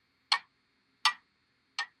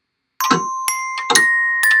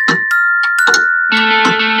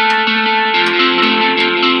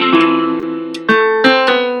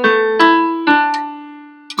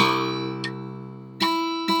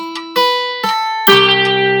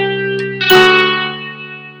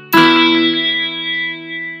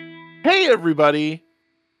everybody.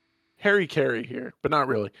 Harry Carey here, but not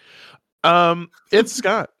really. It's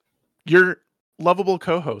Scott, your lovable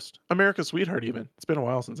co-host, America's sweetheart even. It's been a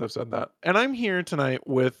while since I've said that. And I'm here tonight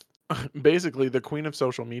with basically the queen of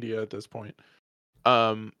social media at this point.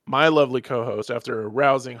 My lovely co-host after a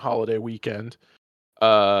rousing holiday weekend.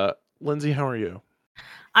 Lindsay, how are you?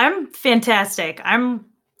 I'm fantastic. I'm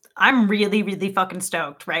really, really fucking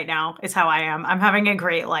stoked right now is how I am. I'm having a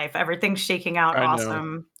great life. Everything's shaking out I know.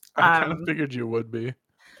 awesome. I kind of figured you would be.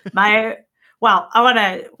 We'll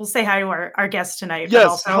say hi to our guest tonight.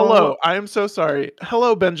 Yes, but also, hello. I am so sorry.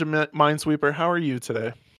 Hello, Benjamin Minesweeper. How are you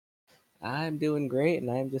today? I'm doing great,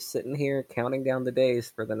 and I'm just sitting here counting down the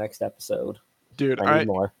days for the next episode. Dude, I need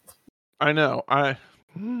more. I know.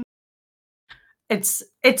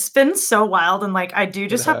 It's been so wild, and like I do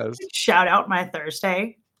just have has. to shout out my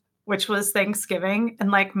Thursday, which was Thanksgiving,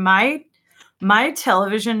 and like my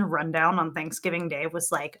television rundown on Thanksgiving Day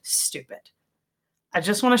was like stupid. I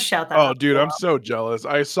just want to shout that out. Oh, dude, I'm so jealous.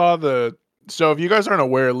 I saw so if you guys aren't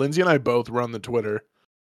aware, Lindsay and I both run the Twitter.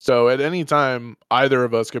 So at any time, either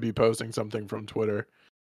of us could be posting something from Twitter.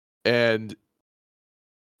 And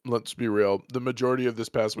let's be real, the entirety of this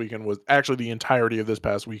past weekend was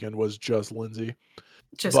just Lindsay.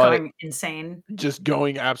 Going insane. Just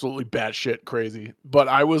going absolutely batshit crazy. But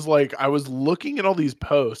I was looking at all these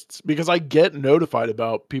posts because I get notified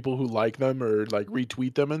about people who like them or like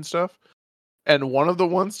retweet them and stuff. And one of the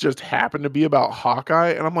ones just happened to be about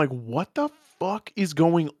Hawkeye. And I'm like, what the fuck is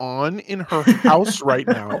going on in her house right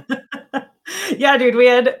now? Yeah, dude,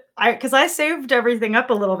 because I saved everything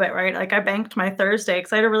up a little bit, right? Like I banked my Thursday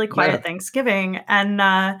because I had a really quiet Thanksgiving.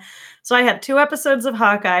 And so I had 2 episodes of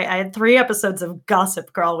Hawkeye. I had 3 episodes of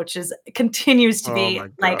Gossip Girl, which continues to be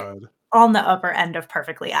like on the upper end of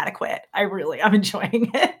perfectly adequate. I'm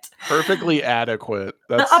enjoying it. Perfectly adequate.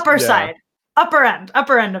 That's the upper side. Upper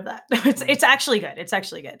end of that. It's actually good. It's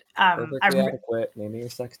actually good. Perfectly adequate. Name your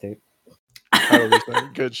sex tape.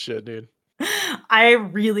 Good shit, dude. I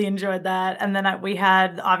really enjoyed that. And then we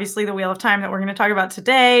had obviously the Wheel of Time that we're going to talk about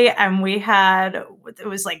today. And it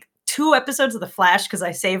was like 2 episodes of The Flash because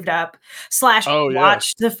I saved up /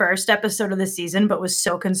 watched the first episode of the season, but was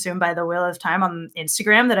so consumed by the Wheel of Time on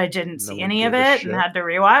Instagram that I didn't see any of it and had to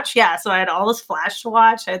rewatch. Yeah. So I had all this Flash to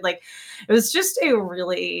watch. It was just a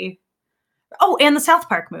really... Oh, and the South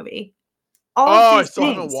Park movie. I still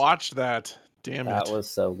haven't watched that. Damn it. That was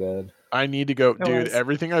so good. I need to go. Dude,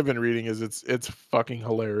 everything I've been reading is it's fucking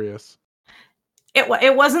hilarious.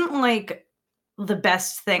 It wasn't like the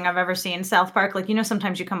best thing I've ever seen. South Park, like,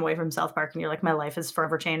 sometimes you come away from South Park and you're like, my life is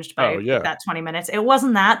forever changed by that 20 minutes. It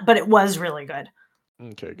wasn't that, but it was really good.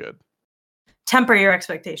 Okay, good. Temper your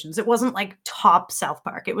expectations. It wasn't like top South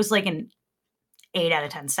Park. It was like an 8 out of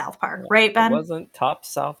 10 South Park, right, Ben? It wasn't top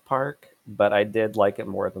South Park, but I did like it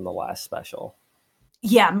more than the last special.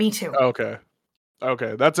 Yeah, me too.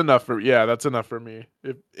 Okay, that's enough for me.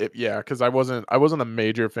 Because I wasn't a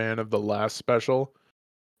major fan of the last special.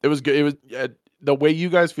 It was good. It was the way you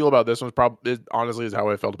guys feel about this one honestly is how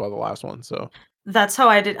I felt about the last one. So that's how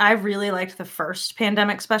I did. I really liked the first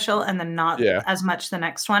pandemic special, and then not as much the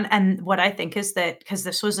next one. And what I think is that because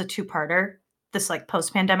this was a 2-parter. This like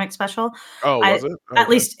post-pandemic special. Oh, was it? Okay. At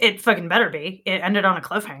least it fucking better be. It ended on a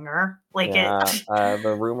cliffhanger.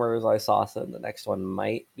 The rumors I saw said the next one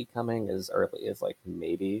might be coming as early as like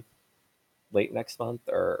maybe late next month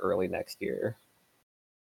or early next year.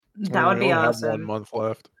 That would be awesome. Have 1 month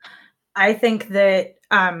left. I think that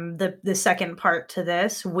the second part to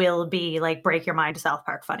this will be like break your mind South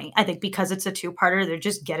Park funny. I think because it's a 2-parter, they're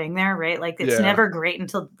just getting there, right? Like it's never great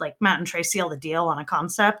until like Matt and Trey seal the deal on a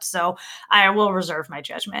concept. So I will reserve my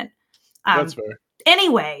judgment. That's fair.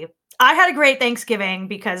 Anyway, I had a great Thanksgiving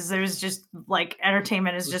because there's just like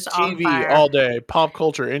entertainment is just TV on fire. All day, pop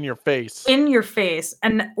culture in your face.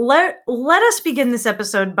 And let us begin this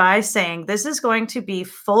episode by saying this is going to be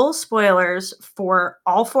full spoilers for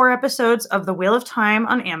all 4 episodes of The Wheel of Time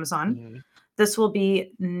on Amazon. Mm-hmm. This will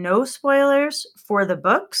be no spoilers for the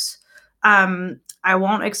books. I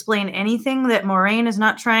won't explain anything that Maureen is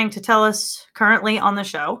not trying to tell us currently on the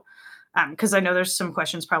show. Because I know there's some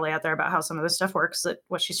questions probably out there about how some of this stuff works,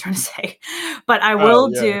 what she's trying to say. But I will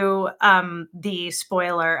do the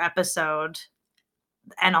spoiler episode,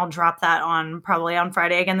 and I'll drop that probably on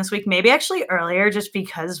Friday again this week. Maybe actually earlier, just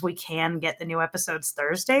because we can get the new episodes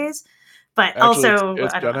Thursdays. But actually, also...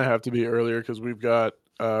 It's going to have to be earlier because we've got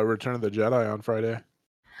Return of the Jedi on Friday.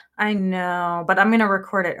 I know, but I'm going to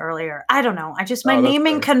record it earlier. I don't know. My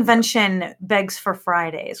naming convention begs for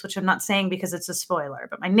Fridays, which I'm not saying because it's a spoiler,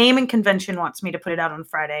 but my naming convention wants me to put it out on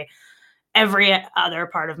Friday. Every other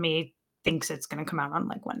part of me thinks it's going to come out on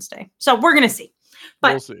like Wednesday. So we're going to see.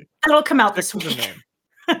 But we'll see. It'll come out this week.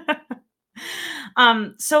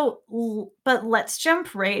 But let's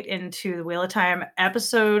jump right into the Wheel of Time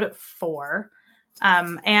episode 4.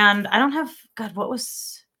 And I don't have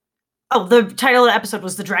the title of the episode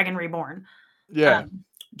was The Dragon Reborn. Yeah.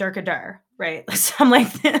 Durkadar, right? So I'm like,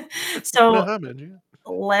 so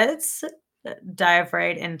let's dive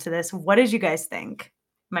right into this. What did you guys think?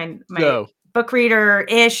 My book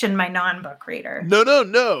reader-ish and my non-book reader.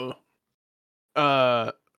 No.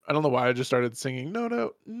 I don't know why I just started singing.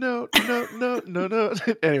 No.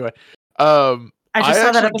 Anyway, I just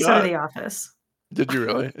saw that episode of The Office. Did you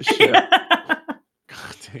really? Shit.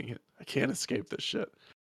 God dang it! I can't escape this shit.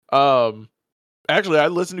 Actually, I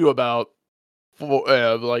listened to about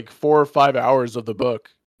 4 or 5 hours of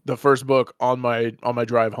the first book on my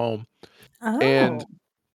drive home. And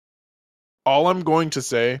all I'm going to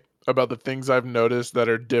say about the things I've noticed that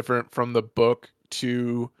are different from the book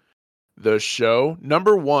to the show,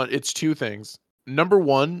 number one, it's 2 things. Number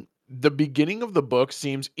one, the beginning of the book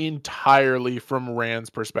seems entirely from Rand's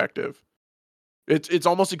perspective. It's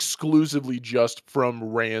almost exclusively just from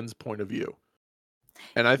Rand's point of view.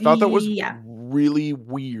 And I thought that was really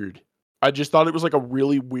weird. I just thought it was like a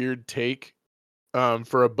really weird take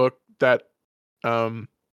for a book that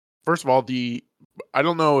first of all, I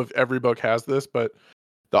don't know if every book has this, but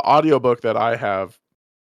the audiobook that I have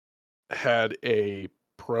had a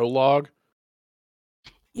prologue.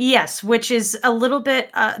 Yes, which is a little bit,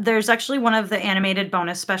 there's actually one of the animated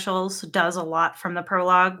bonus specials does a lot from the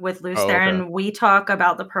prologue with Luce there. Okay. And we talk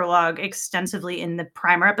about the prologue extensively in the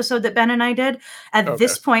primer episode that Ben and I did. At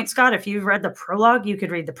this point, Scott, if you've read the prologue, you could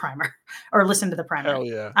read the primer or listen to the primer. Hell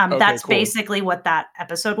yeah. That's cool. Basically what that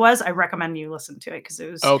episode was. I recommend you listen to it because it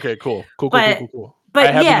was... Okay, cool. But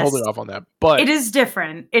I have been holding off on that. But it is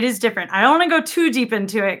different. I don't want to go too deep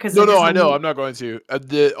into it because No, I know. I'm not going to.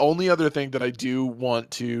 The only other thing that I do want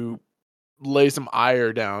to lay some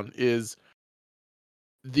ire down is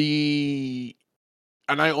and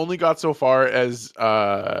I only got so far as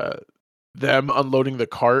them unloading the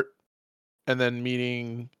cart and then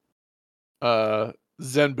meeting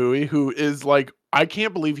Zenbui, who is like, I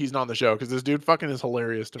can't believe he's not on the show because this dude fucking is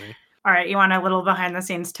hilarious to me. All right, you want a little behind the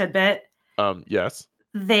scenes tidbit? Yes.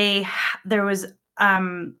 There was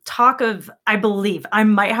talk of, I believe, I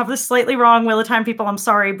might have this slightly wrong, Wheel of Time people, I'm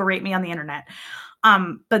sorry, berate me on the internet.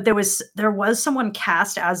 But there was someone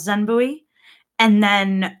cast as Zenbui, and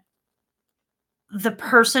then the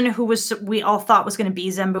person who we all thought was going to be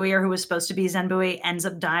Zenbui or who was supposed to be Zenbui ends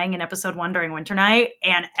up dying in episode 1 during Winter Night,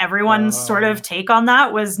 and everyone's sort of take on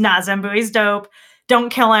that was, nah, Zenbui's dope, don't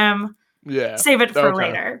kill him. Yeah. Save it for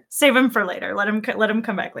later. Save him for later. Let him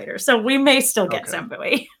come back later. So we may still get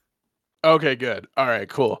Zenbui. Okay, good. All right,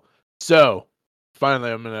 cool. So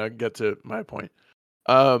finally, I'm gonna get to my point.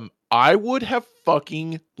 I would have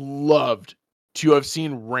fucking loved to have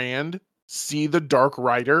seen Rand see the Dark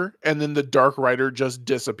Rider and then the Dark Rider just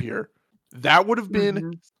disappear. That would have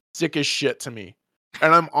been sick as shit to me.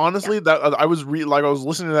 And I'm honestly that I was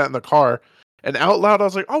listening to that in the car, and out loud I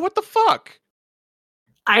was like, oh, what the fuck?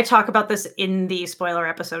 I talk about this in the spoiler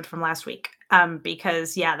episode from last week,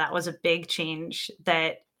 because that was a big change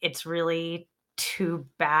that it's really too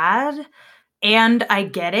bad, and I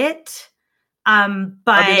get it. But I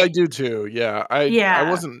mean, I do too. Yeah, I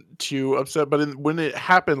wasn't too upset, but when it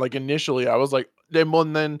happened, like initially, I was like, then what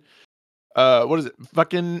is it?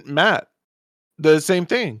 Fucking Matt, the same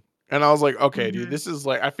thing, and I was like, okay, dude, this is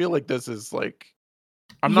like, I feel like this is like.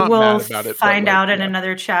 I'm not mad about it. Find out in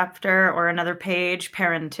another chapter or another page,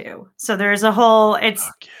 Perrin 2. So there's a whole,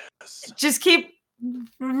 just keep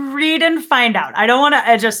read and find out. I don't want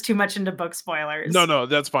to adjust too much into book spoilers. No,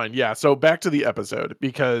 that's fine. Yeah. So back to the episode,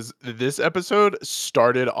 because this episode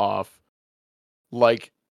started off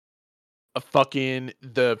like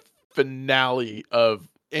the finale of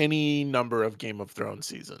any number of Game of Thrones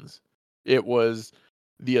seasons. It was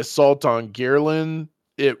the assault on Garland.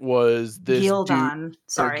 It was this Gildon.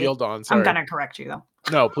 Sorry. Gildon. I'm gonna correct you though.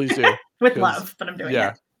 No, please do. With love, but I'm doing it.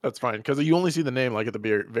 Yeah, that's fine, because you only see the name like at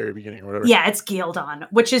the very beginning or whatever. Yeah, it's Gildon,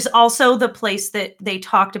 which is also the place that they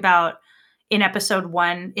talked about in episode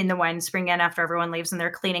 1 in the Winespring Inn after everyone leaves and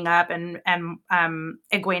they're cleaning up, and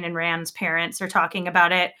Egwene and Rand's parents are talking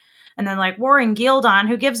about it. And then like, war in Gildon,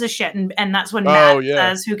 who gives a shit? And that's when Matt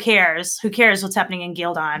says, who cares? Who cares what's happening in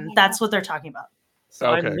Gildon? That's what they're talking about.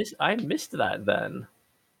 So I missed that then.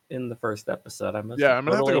 In the first episode, I must I'm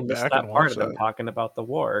gonna have to go back and watch part of them talking about the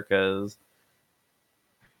war, because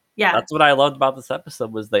Yeah. That's what I loved about this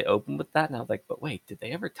episode, was they opened with that, and I was like, but wait, did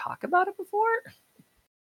they ever talk about it before?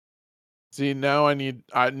 See, now I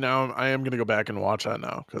am gonna go back and watch that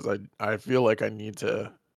now because I feel like I need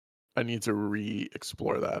to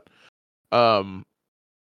re-explore that. And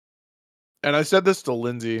I said this to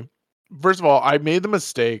Lindsay. First of all, I made the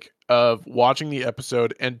mistake of watching the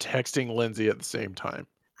episode and texting Lindsay at the same time.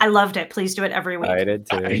 I loved it. Please do it every week. I did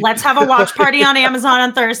too. Let's have a watch party on Amazon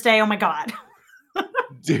on Thursday. Oh my God.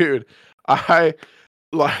 Dude,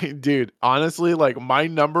 honestly, like my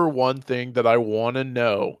number one thing that I want to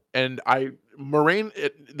know, and Moraine,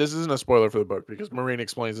 this isn't a spoiler for the book because Moraine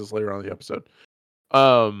explains this later on in the episode.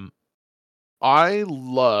 I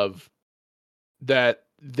love that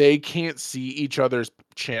they can't see each other's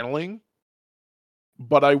channeling,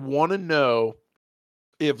 but I want to know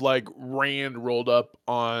if like Rand rolled up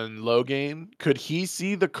on Logain, could he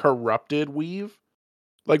see the corrupted weave?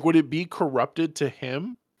 Like, would it be corrupted to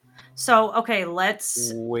him? So, okay,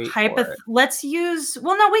 let's use,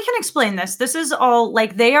 well, no, we can explain this. This is all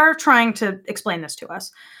like they are trying to explain this to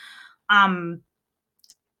us.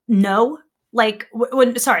 No, like,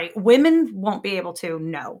 women won't be able to,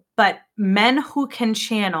 no, but men who can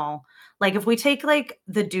channel, like if we take like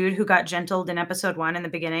the dude who got gentled in episode 1 in the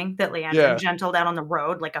beginning that Leandrin gentled out on the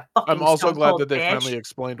road, like a fucking I'm also glad that they bitch. finally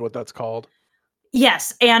explained what that's called.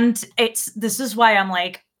 Yes, and this is why I'm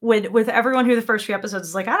like, with everyone who the first few episodes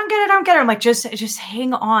is like, I don't get it. I'm like, just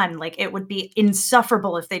hang on. Like, it would be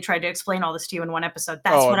insufferable if they tried to explain all this to you in one episode.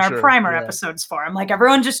 That's what our primer episode's for. I'm like,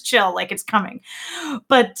 everyone just chill, like it's coming.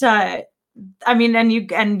 But I mean, and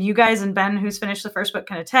you guys and Ben, who's finished the first book,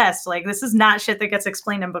 can attest, like this is not shit that gets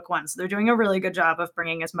explained in book 1. So they're doing a really good job of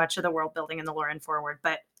bringing as much of the world building and the lore in forward.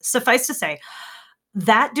 But suffice to say,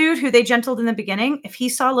 that dude who they gentled in the beginning, if he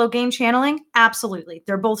saw Logain channeling, absolutely.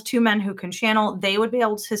 They're both two men who can channel. They would be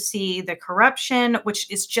able to see the corruption, which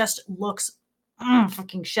is just looks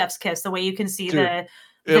fucking chef's kiss. The way you can see the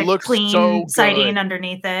looks clean so siding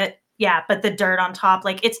underneath it. Yeah, but the dirt on top,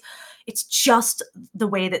 like it's just the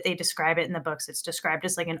way that they describe it in the books. It's described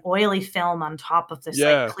as like an oily film on top of this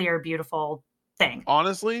like clear, beautiful thing.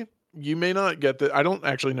 Honestly, you may not get that. I don't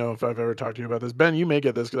actually know if I've ever talked to you about this. Ben, you may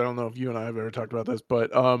get this because I don't know if you and I have ever talked about this, but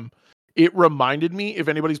it reminded me, if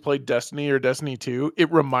anybody's played Destiny or Destiny 2, it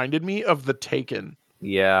reminded me of the Taken.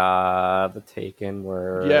 Yeah, the Taken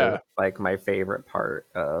were like my favorite part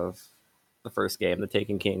of the first game. The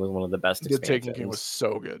Taken King was one of the best expansions. The Taken King was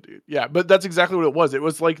so good, dude. Yeah, but that's exactly what it was. It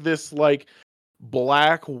was like this like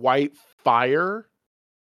black white fire,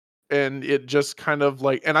 and it just kind of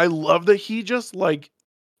like, and I love that he just like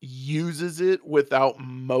uses it without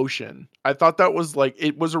motion. I thought that was like,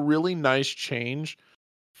 it was a really nice change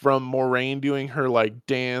from Moraine doing her like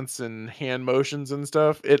dance and hand motions and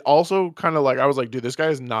stuff. It also kind of like, I was like, dude, this guy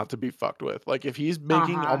is not to be fucked with. Like if he's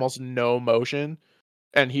making almost no motion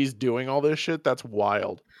and he's doing all this shit, that's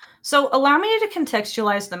wild. So allow me to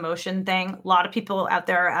contextualize the motion thing. A lot of people out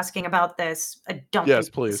there are asking about this. I don't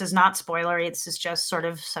think please. This is not spoilery. This is just sort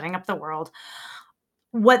of setting up the world.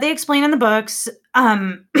 What they explain in the books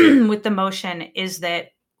with the motion is that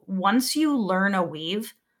once you learn a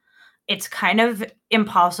weave, it's kind of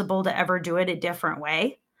impossible to ever do it a different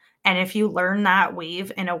way. And if you learn that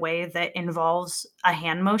weave in a way that involves a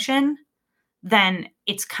hand motion, then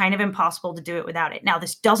it's kind of impossible to do it without it. Now,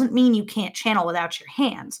 this doesn't mean you can't channel without your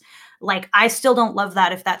hands. Like, I still don't love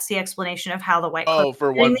that if that's the explanation of how the White Cloak... Oh,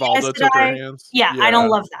 for what Valda took her hands? Yeah, I don't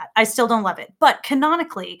love that. I still don't love it. But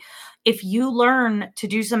canonically, if you learn to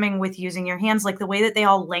do something with using your hands, like the way that they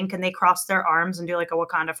all link and they cross their arms and do like a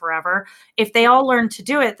Wakanda Forever, if they all learn to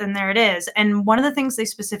do it, then there it is. And one of the things they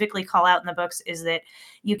specifically call out in the books is that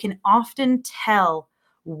you can often tell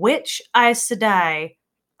which Aes Sedai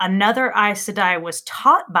another Aes Sedai was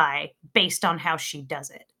taught by based on how she does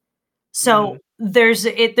it. So there's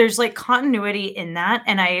like continuity in that.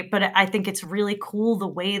 But I think it's really cool the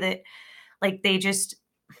way that like they're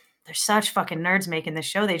such fucking nerds making this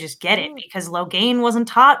show. They just get it because Logain wasn't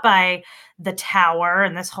taught by the Tower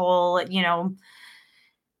and this whole,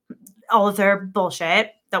 all of their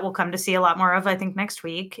bullshit that we'll come to see a lot more of, I think, next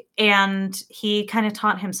week. And he kind of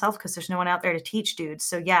taught himself because there's no one out there to teach dudes.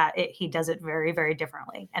 So yeah, he does it very, very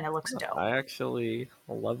differently. And it looks dope. I actually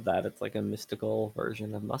love that. It's like a mystical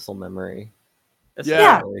version of muscle memory.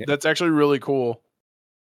 Yeah, that's actually really cool.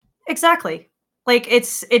 Exactly. Like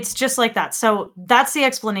it's just like that. So that's the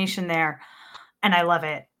explanation there. And I love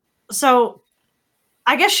it. So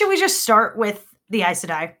I guess should we just start with the Aes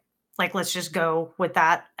Sedai? Like, let's just go with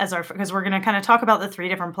that as because we're going to kind of talk about the 3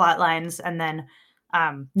 different plot lines, and then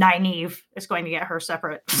Nynaeve is going to get her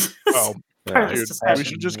separate part of this discussion. We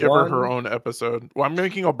should just give her own episode. Well, I'm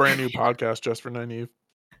making a brand new podcast just for Nynaeve.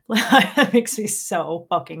 That makes me so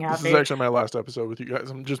fucking happy. This is actually my last episode with you guys.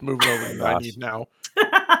 I'm just moving over to Nynaeve now.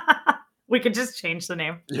 We could just change the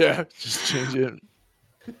name. Yeah, just change it.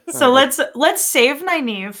 So let's save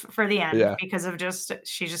Nynaeve for the end because of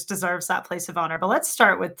she just deserves that place of honor. But let's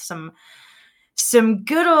start with some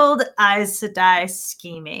good old Aes Sedai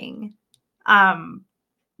scheming.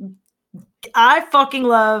 I fucking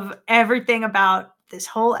love everything about this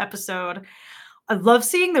whole episode. I love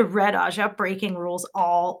seeing the Red Aja breaking rules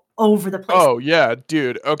all over the place. Oh yeah,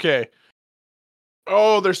 dude. Okay.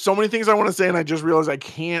 Oh, there's so many things I want to say, and I just realized I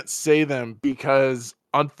can't say them because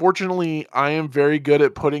unfortunately I am very good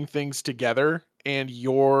at putting things together, and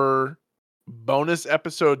your bonus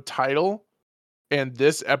episode title and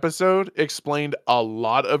this episode explained a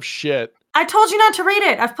lot of shit. I told you not to read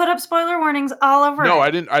it. I've put up spoiler warnings all over it. No,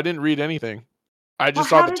 I didn't read anything. I just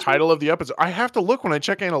saw the title of the episode. I have to look when I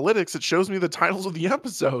check analytics. It shows me the titles of the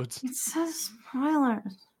episodes. It says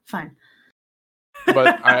spoilers. Fine.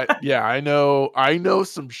 But I know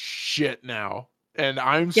some shit now, and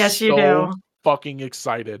I'm so fucking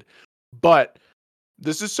excited. But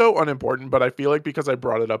this is so unimportant, but I feel like because I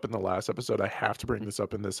brought it up in the last episode, I have to bring this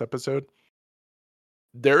up in this episode.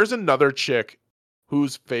 There's another chick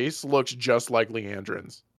whose face looks just like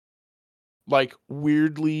Leandrin's. Like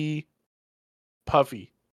weirdly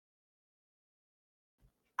puffy.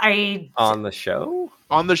 On the show?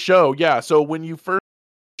 On the show, yeah. So when you first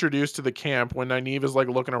introduced to the camp, when Nynaeve is like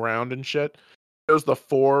looking around and shit, there's the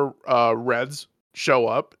 4 Reds show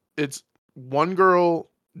up. It's one girl,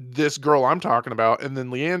 this girl I'm talking about, and then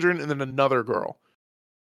Leandrin, and then another girl.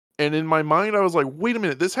 And in my mind, I was like, wait a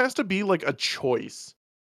minute, this has to be like a choice.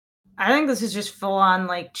 I think this is just full on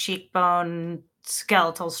like cheekbone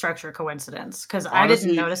skeletal structure coincidence because I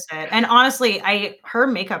didn't notice it. And honestly, her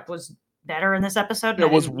makeup was better in this episode. It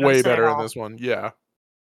was way better in this one. Yeah.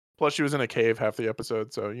 Plus, she was in a cave half the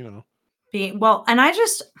episode, so you know. And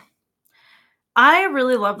I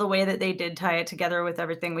really love the way that they did tie it together with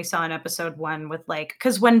everything we saw in episode 1 with like,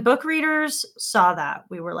 because when book readers saw that,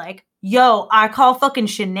 we were like, yo, I call fucking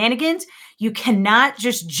shenanigans. You cannot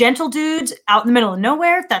just gentle dudes out in the middle of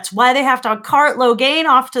nowhere. That's why they have to cart Logain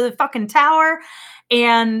off to the fucking tower.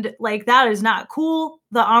 And like, that is not cool.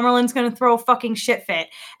 The Amerlin's going to throw a fucking shit fit.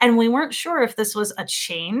 And we weren't sure if this was a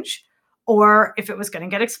change or if it was going to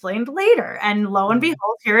get explained later. And lo and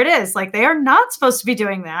behold, here it is. Like, they are not supposed to be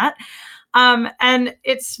doing that. And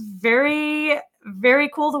it's very, very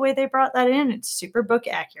cool the way they brought that in. It's super book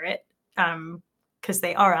accurate because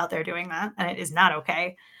they are out there doing that, and it is not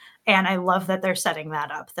okay. And I love that they're setting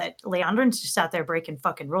that up, that Leandrin's just out there breaking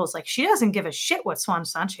fucking rules. Like, she doesn't give a shit what Swan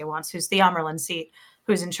Sanche wants, who's the Amerlin seat,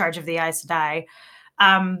 who's in charge of the Aes Sedai.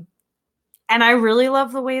 And I really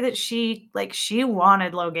love the way that she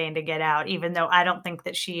wanted Logain to get out, even though I don't think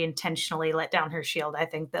that she intentionally let down her shield. I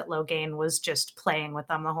think that Logain was just playing with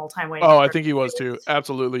them the whole time. I think he was too.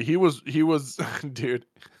 Absolutely. He was, dude,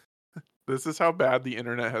 this is how bad the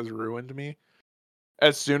internet has ruined me.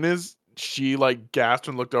 As soon as she like gasped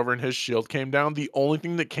and looked over and his shield came down, the only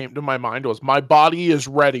thing that came to my mind was, my body is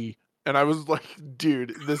ready. And I was like,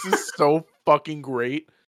 dude, this is so fucking great.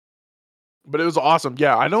 But it was awesome.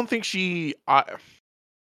 Yeah, I don't think I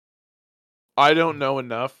don't know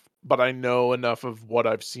enough, but I know enough of what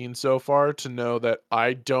I've seen so far to know that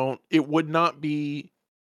it would not be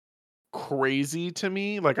crazy to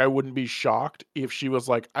me. Like, I wouldn't be shocked if she was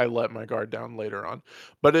like, I let my guard down later on.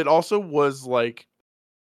 But it also was like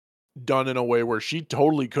done in a way where she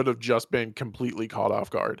totally could have just been completely caught off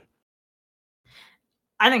guard.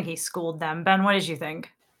 I think he schooled them. Ben, what did you think?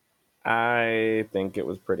 I think it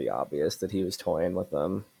was pretty obvious that he was toying with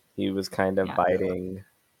them. He was kind of biding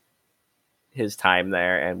his time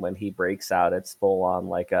there, and when he breaks out, it's full on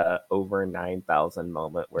like a over 9,000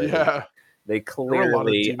 moment where they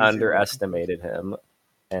clearly underestimated him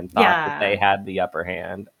and thought that they had the upper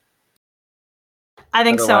hand. I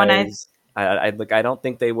think so, and I don't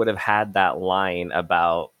think they would have had that line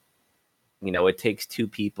about, you know, it takes 2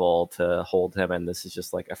 people to hold him, and this is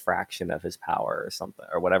just like a fraction of his power or something,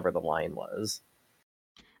 or whatever the line was.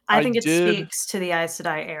 I think it speaks to the Aes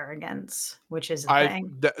Sedai arrogance, which is a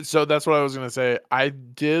thing. So that's what I was going to say. I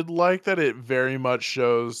did like that it very much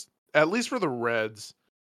shows, at least for the Reds,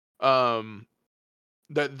 that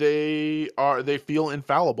they feel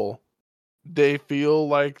infallible. They feel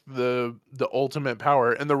like the ultimate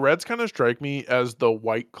power. And the Reds kind of strike me as the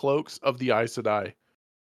white cloaks of the Aes Sedai.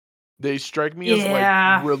 They strike me as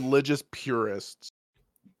like religious purists.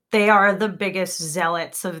 They are the biggest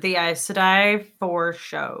zealots of the Aes Sedai for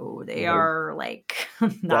show. They are like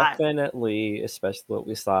not definitely, especially what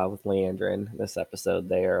we saw with Leandrin in this episode.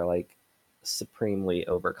 They are like supremely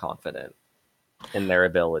overconfident in their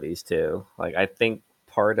abilities too. Like, I think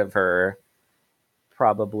part of her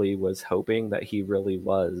probably was hoping that he really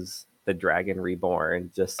was the the Dragon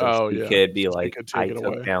Reborn, just so she could be like, I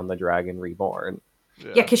took down the Dragon Reborn.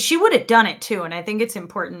 Yeah, because she would have done it too. And I think it's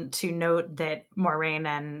important to note that Moiraine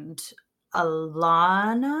and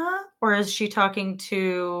Alana, or is she talking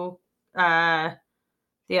to the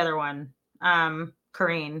other one?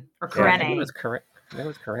 Karine or Karene. I think it was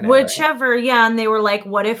Karene. Whichever, right? Yeah. And they were like,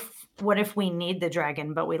 what if we need the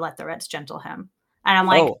dragon, but we let the Reds gentle him? And I'm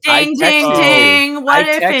like, ding, ding, ding. What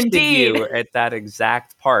if indeed? You at that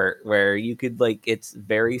exact part where you could like, it's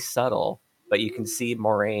very subtle, but you can see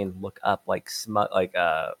Moiraine look up like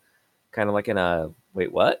kind of like in a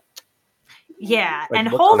wait, what? Yeah, like, and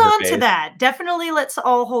hold on to that. Definitely, let's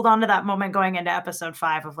all hold on to that moment going into episode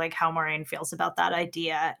 5 of like how Moiraine feels about that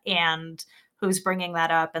idea and who's bringing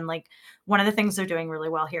that up. And like one of the things they're doing really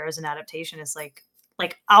well here as an adaptation is like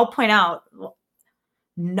I'll point out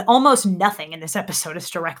almost nothing in this episode is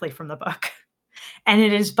directly from the book. And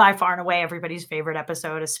it is by far and away everybody's favorite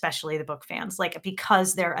episode, especially the book fans, like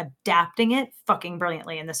because they're adapting it fucking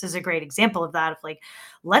brilliantly. And this is a great example of that, of like,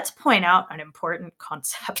 let's point out an important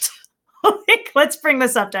concept. Like, let's bring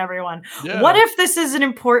this up to everyone. Yeah. What if this is an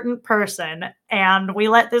important person and we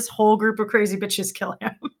let this whole group of crazy bitches kill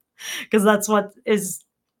him? Because that's what is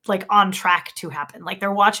like on track to happen. Like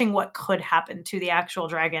they're watching what could happen to the actual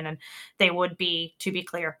dragon and they would be, to be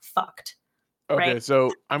clear, fucked. Okay, right?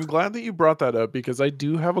 So I'm glad that you brought that up because I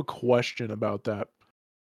do have a question about that.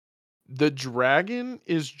 The dragon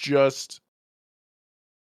is just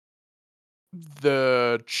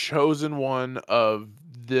the chosen one of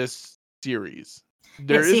this series.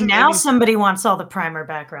 See, now somebody wants all the primer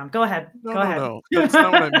background. Go ahead. No, Go ahead. No, that's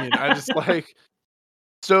not what I mean. I just like,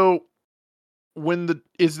 so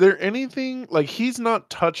is there anything like he's not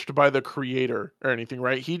touched by the creator or anything,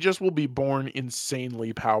 right? He just will be born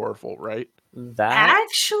insanely powerful, right?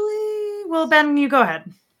 Actually, well, Ben, you go ahead.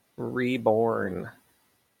 Reborn,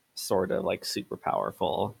 sort of like super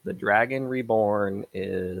powerful. The Dragon Reborn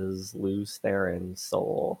is Lews Therin's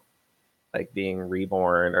soul, like being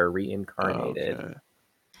reborn or reincarnated. Okay.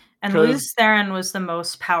 And Lews Therin was the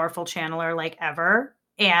most powerful channeler like ever.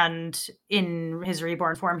 And in his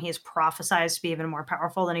reborn form, he is prophesized to be even more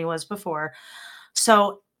powerful than he was before.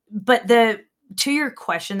 So, but to your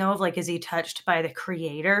question though, of like, is he touched by the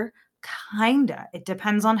creator? Kinda. It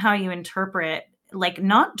depends on how you interpret, like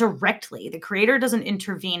not directly. The creator doesn't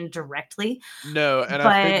intervene directly. No, and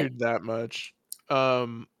I figured that much.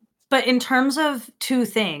 But in terms of two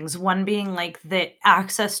things, one being like that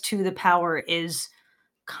access to the power is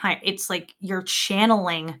it's like you're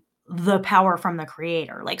channeling the power from the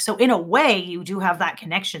creator. Like, so in a way you do have that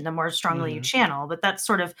connection the more strongly you channel, but that's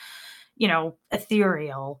sort of,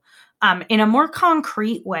 ethereal. In a more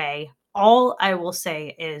concrete way, all I will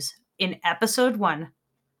say is in episode 1,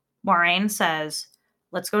 Moiraine says,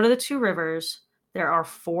 let's go to the 2 rivers. There are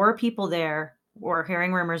 4 people there. We're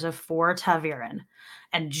hearing rumors of 4 ta'veren.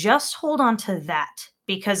 And just hold on to that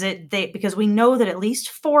because we know that at least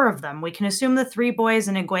 4 of them, we can assume the 3 boys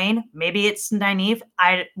and Egwene, maybe it's Nynaeve.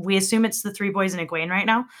 We assume it's the 3 boys and Egwene right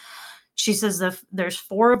now. She says there's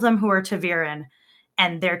 4 of them who are ta'veren,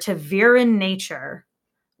 and their ta'veren nature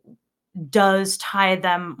does tie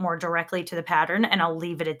them more directly to the pattern. And I'll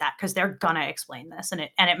leave it at that because they're gonna explain this and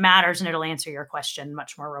it matters and it'll answer your question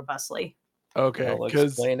much more robustly. Okay, I'll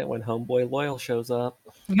explain it when Homeboy Loyal shows up.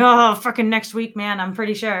 Oh, fucking next week, man! I'm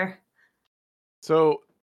pretty sure. So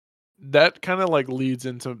that kind of like leads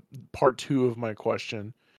into part 2 of my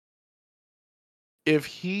question. If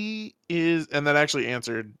he is, and that actually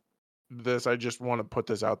answered this, I just want to put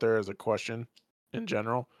this out there as a question in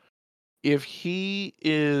general. If he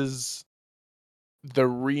is the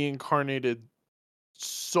reincarnated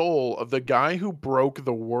soul of the guy who broke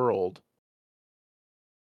the world,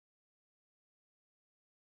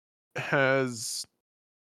 I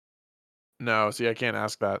can't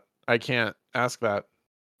ask that. I can't ask that.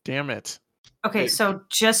 Damn it. Okay, so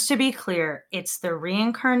just to be clear, it's the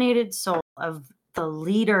reincarnated soul of the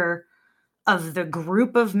leader of the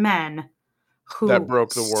group of men that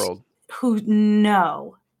broke the world.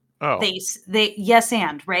 They yes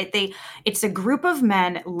and right. It's a group of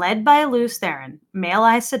men led by Lews Therin, Male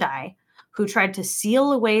Aes Sedai, who tried to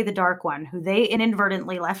seal away the Dark One, who they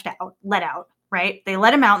inadvertently let out. Right? They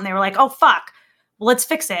let him out and they were like, oh, fuck, well, let's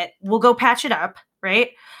fix it. We'll go patch it up.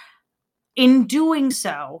 Right? In doing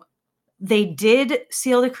so, they did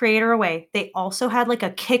seal the creator away. They also had like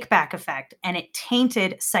a kickback effect and it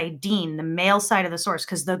tainted saidin, the male side of the source,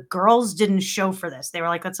 because the girls didn't show for this. They were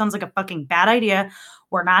like, that sounds like a fucking bad idea.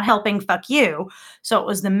 We're not helping. Fuck you. So it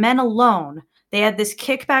was the men alone They had this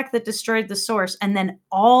kickback that destroyed the source, and then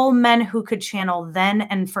all men who could channel then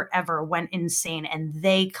and forever went insane, and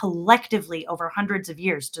they collectively, over hundreds of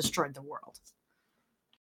years, destroyed the world.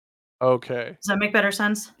 Okay. Does that make better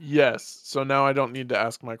sense? Yes. So now I don't need to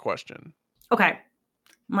ask my question. Okay.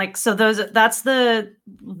 Like, so that's the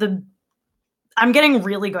I'm getting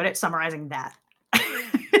really good at summarizing that.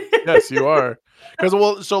 Yes, you are.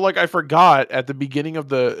 Because, so like I forgot at the beginning of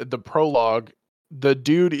the prologue, the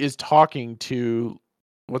dude is talking to,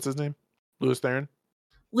 what's his name? Louis Theron?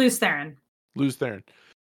 Louis Theron.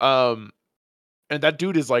 And that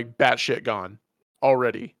dude is like batshit gone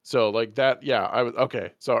already. So like that, yeah, I was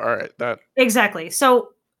okay. So all right, that exactly. So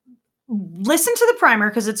listen to the primer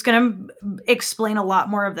because it's going to explain a lot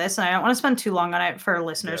more of this, and I don't want to spend too long on it for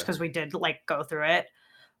listeners because we did like go through it.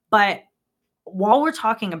 But while we're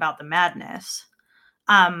talking about the madness,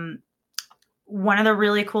 one of the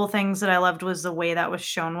really cool things that I loved was the way that was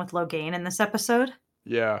shown with Logain in this episode.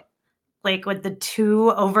 Yeah. Like with the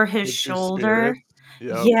two over his shoulder.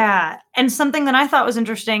 Yep. Yeah. And something that I thought was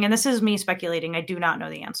interesting, and this is me speculating, I do not know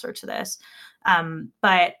the answer to this.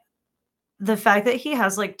 But the fact that he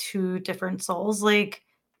has like two different souls, like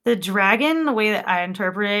the dragon, the way that I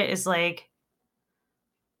interpret it is like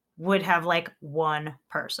would have like one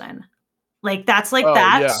person. Like that's like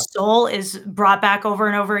soul is brought back over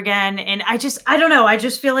and over again. And I don't know. I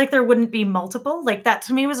just feel like there wouldn't be multiple. Like that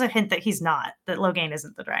to me was a hint that he's not, that Logain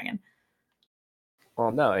isn't the dragon.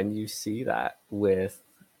 Well, no, and you see that with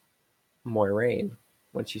Moiraine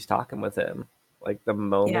when she's talking with him. Like the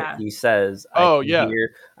moment he says,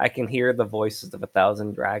 I can hear the voices of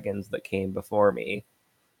 1,000 dragons that came before me.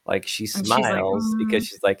 Like she smiles because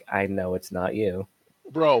she's like, I know it's not you.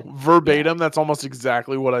 Bro, verbatim, that's almost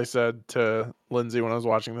exactly what I said to Lindsay when I was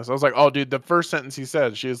watching this. I was like, oh, dude, the first sentence he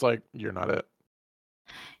said, she was like, you're not it.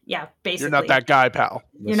 Yeah, basically. You're not that guy, pal.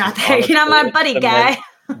 You're not my buddy guy.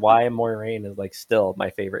 Why Moiraine is like still my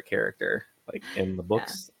favorite character, like in the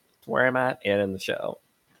books where I'm at and in the show.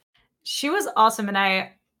 She was awesome. And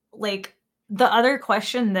I like the other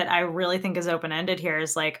question that I really think is open-ended here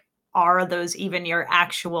is like, are those even your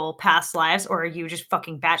actual past lives, or are you just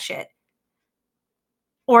fucking batshit?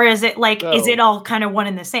 Or is it like, is it all kind of one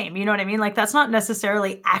and the same? You know what I mean? Like, that's not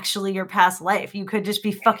necessarily actually your past life. You could just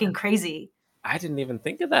be fucking crazy. I didn't even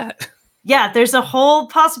think of that. Yeah, there's a whole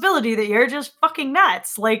possibility that you're just fucking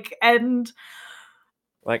nuts. Like, and...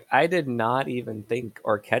 Like, I did not even think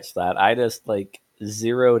or catch that. I just, like,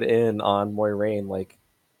 zeroed in on Moiraine, like,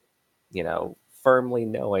 you know, firmly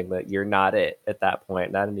knowing that you're not it at that point.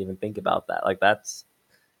 And I didn't even think about that. Like, that's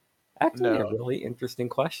actually a really interesting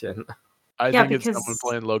question. I think it's someone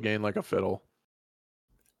playing Logain like a fiddle.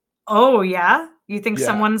 Oh, yeah? You think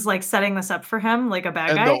someone's, like, setting this up for him, like a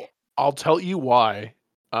bad guy? I'll tell you why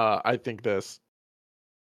I think this.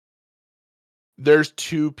 There's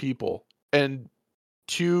two people, and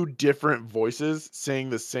two different voices saying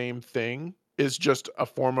the same thing is just a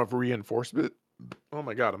form of reinforcement. Oh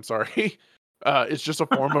my God, I'm sorry. It's just a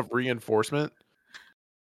form of reinforcement.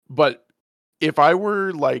 But if I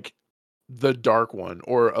were like the Dark One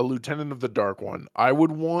or a lieutenant of the Dark One, I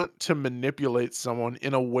would want to manipulate someone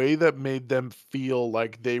in a way that made them feel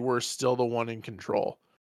like they were still the one in control.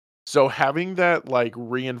 So having that like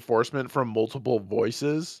reinforcement from multiple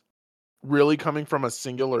voices really coming from a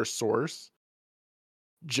singular source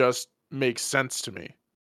just makes sense to me.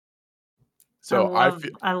 So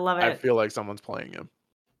I love it. I feel like someone's playing him.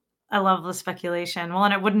 I love the speculation. Well,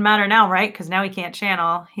 and it wouldn't matter now, right? Because now he can't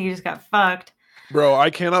channel. He just got fucked. Bro, I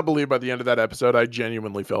cannot believe by the end of that episode, I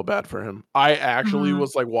genuinely felt bad for him. I actually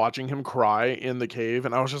was like watching him cry in the cave,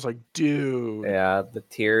 and I was just like, dude. Yeah, the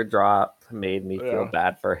teardrop made me feel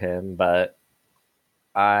bad for him, but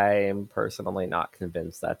I'm personally not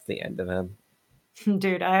convinced that's the end of him.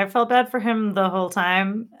 Dude, I felt bad for him the whole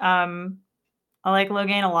time. I like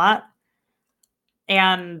Logain a lot.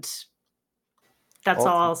 And that's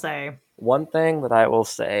all I'll say. One thing that I will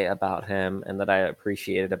say about him and that I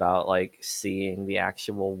appreciated about like seeing the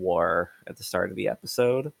actual war at the start of the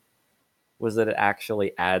episode was that it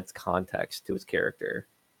actually adds context to his character.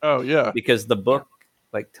 Oh yeah. Because the book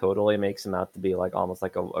like totally makes him out to be like almost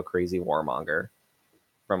like a crazy warmonger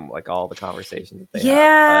from like all the conversations that they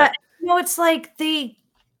have. But, it's like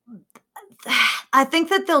I think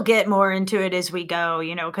that they'll get more into it as we go,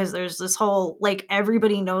 because there's this whole, like,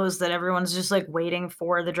 everybody knows that everyone's just, like, waiting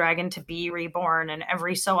for the dragon to be reborn, and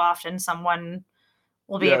every so often someone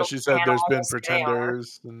will be able to... Yeah, she said there's been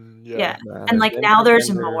pretenders. And, and, like, now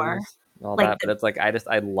there's more. All like, that, but it's like,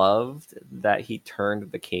 I loved that he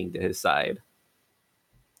turned the king to his side.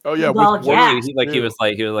 Oh, yeah. He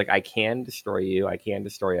was like, I can destroy you, I can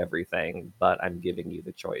destroy everything, but I'm giving you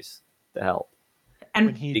the choice to help.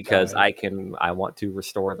 And because I want to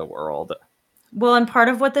restore the world. Well, and part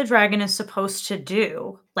of what the dragon is supposed to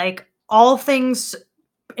do, like all things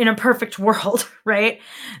in a perfect world, right?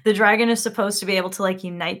 The dragon is supposed to be able to like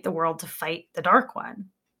unite the world to fight the Dark One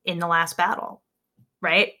in the last battle,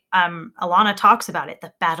 right? Alana talks about it,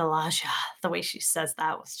 the Battleaja. The way she says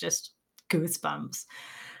that was just goosebumps.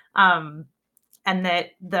 And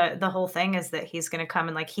that the whole thing is that he's going to come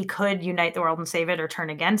and like he could unite the world and save it or turn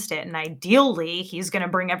against it, and ideally he's going to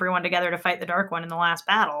bring everyone together to fight the Dark One in the last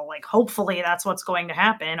battle. Like hopefully that's what's going to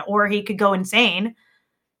happen, or he could go insane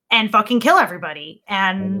and fucking kill everybody.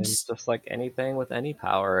 And just like anything with any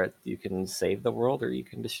power, you can save the world or you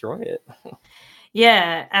can destroy it.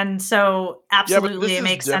 Yeah, and so absolutely it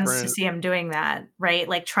makes sense to see him doing that, right?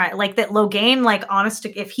 Like that Logain, like honest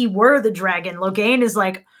to, if he were the dragon, Logain is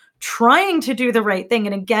like trying to do the right thing.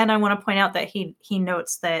 And again, I want to point out that he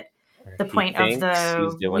notes that the point of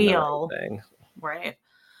the wheel, right?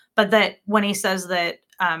 But that when he says that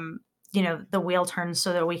the wheel turns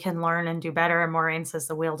so that we can learn and do better, and Moraine says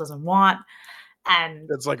the wheel doesn't want, and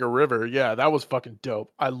it's like a river. Yeah, that was fucking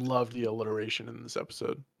dope. I love the alliteration in this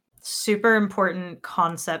episode. Super important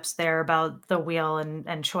concepts there about the wheel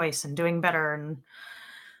and choice and doing better, and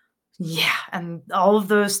yeah, and all of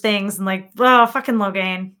those things, and like, oh, fucking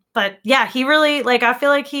Logain. But yeah, he really, like, I feel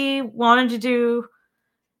like he wanted to do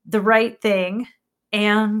the right thing,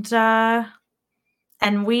 and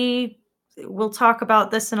we'll talk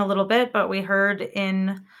about this in a little bit, but we heard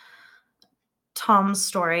in Tom's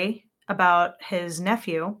story about his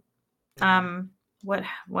nephew, what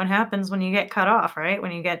happens when you get cut off, right?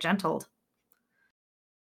 When you get gentled.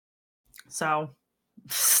 So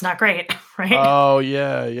it's not great, right? Oh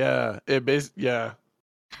yeah. Yeah.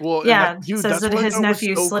 Well, yeah, says that his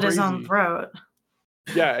nephew slit his own throat.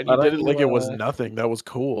 Yeah, and he did it like it was nothing. That was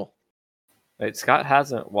cool. Wait, Scott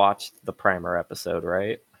hasn't watched the Primer episode,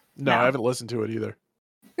 right? No, I haven't listened to it either.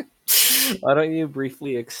 Why don't you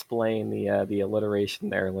briefly explain the alliteration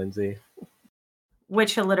there, Lindsay?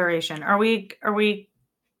 Which alliteration? Are we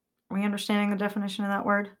understanding the definition of that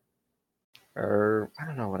word? Or I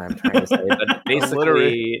don't know what I'm trying to say, but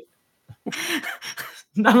basically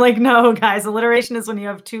I'm like, no, guys, alliteration is when you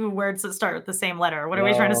have two words that start with the same letter. What are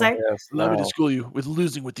we trying to say? Yes, allow me to school you with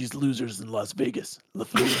losing with these losers in Las Vegas.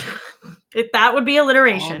 That would be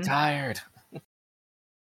alliteration. I'm tired.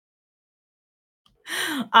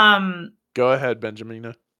 Go ahead,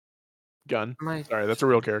 Benjamina. Gun. Sorry, that's a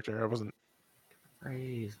real character. I wasn't.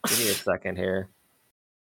 Please, give me a second here.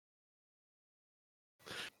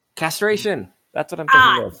 Castration. That's what I'm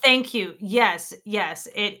thinking of. Thank you. Yes.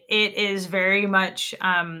 It is very much.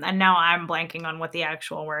 And now I'm blanking on what the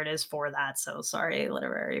actual word is for that. So sorry,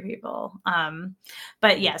 literary people.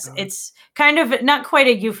 But yes, it's kind of not quite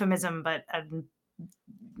a euphemism, but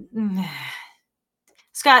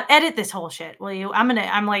Scott, edit this whole shit, will you?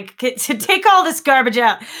 I'm like, to take all this garbage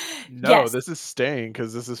out. No, yes. This is staying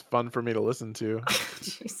because this is fun for me to listen to.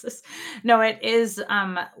 Jesus. No, it is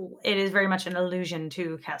very much an allusion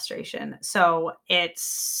to castration. So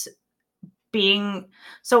it's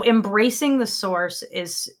embracing the source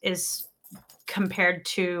is compared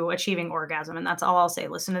to achieving orgasm, and that's all I'll say.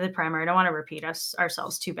 Listen to the primer. I don't want to repeat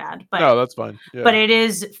ourselves too bad, but no, that's fine. Yeah. But it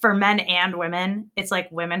is for men and women. It's like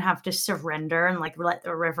women have to surrender and like let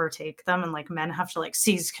the river take them, and like men have to like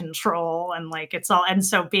seize control, and like it's all. And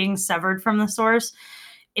so being severed from the source,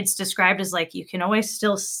 it's described as like you can always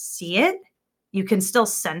still see it, you can still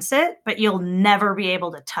sense it, but you'll never be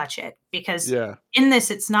able to touch it, because in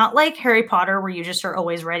this, it's not like Harry Potter where you just are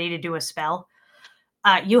always ready to do a spell.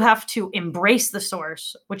 You have to embrace the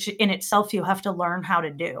source, which in itself you have to learn how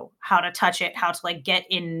to touch it, how to like get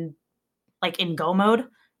in go mode.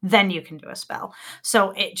 Then you can do a spell. So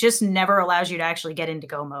it just never allows you to actually get into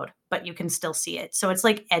go mode, but you can still see it. So it's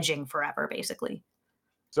like edging forever, basically.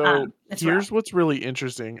 So here's what's really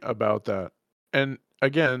interesting about that. And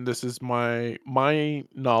again, this is my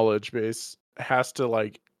knowledge base has to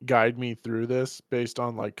like guide me through this based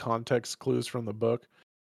on like context clues from the book.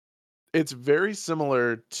 It's very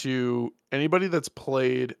similar to anybody that's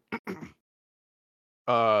played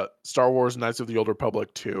Star Wars Knights of the Old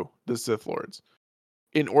Republic 2, the Sith Lords.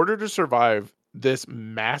 In order to survive this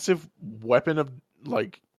massive weapon of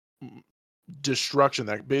like destruction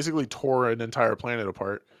that basically tore an entire planet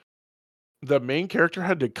apart, the main character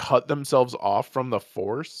had to cut themselves off from the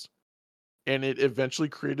Force, and it eventually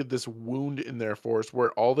created this wound in their Force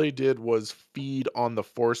where all they did was feed on the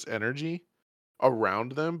Force energy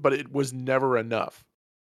around them, but it was never enough.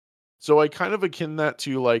 So I kind of akin that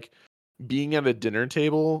to like being at a dinner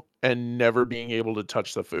table and never being able to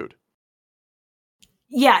touch the food.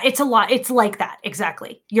 Yeah, it's a lot. It's like that.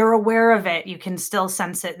 Exactly. You're aware of it. You can still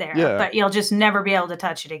sense it there, but you'll just never be able to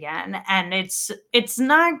touch it again. And it's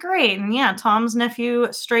not great. And yeah, Tom's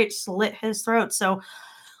nephew straight slit his throat. So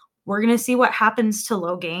we're going to see what happens to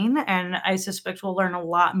Logain. And I suspect we'll learn a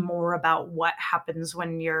lot more about what happens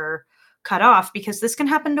when you're cut off, because this can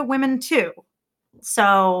happen to women too.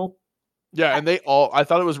 So yeah, and I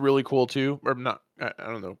thought it was really cool too, or not, I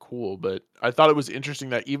don't know, cool, but I thought it was interesting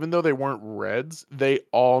that even though they weren't Reds, they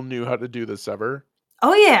all knew how to do the sever.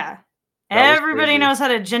 Oh yeah. Everybody knows how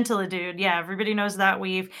to gentle a dude. Yeah, everybody knows that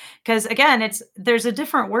weave. Because again, there's a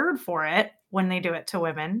different word for it when they do it to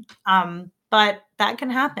women. But that can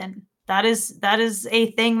happen. That is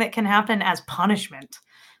a thing that can happen as punishment.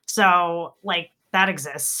 So like that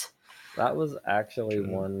exists. That was actually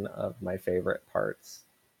one of my favorite parts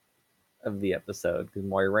of the episode, because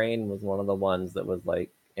Moiraine was one of the ones that was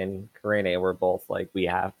like, and Karene were both like,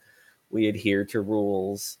 we adhere to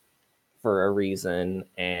rules for a reason,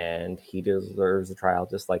 and he deserves a trial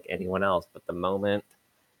just like anyone else. But the moment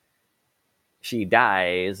she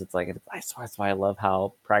dies, it's like, that's why I love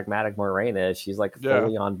how pragmatic Moiraine is. She's like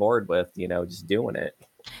fully on board with, just doing it.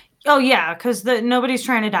 Oh yeah, because nobody's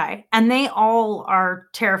trying to die, and they all are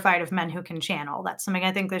terrified of men who can channel. That's something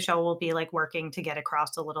I think the show will be like working to get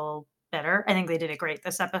across a little better. I think they did it great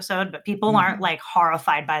this episode, but people aren't like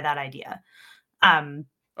horrified by that idea.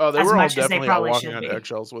 Oh, they were all definitely walking on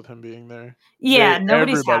eggshells with him being there. Yeah,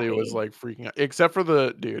 everybody was like freaking out, except for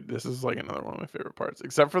the dude. This is like another one of my favorite parts,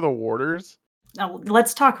 except for the warders. Oh,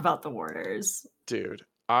 let's talk about the warders, dude.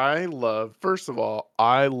 First of all,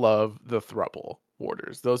 I love the throuple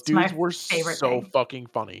warders. Those dudes were so fucking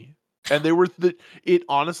funny, and they were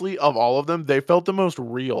honestly, of all of them, they felt the most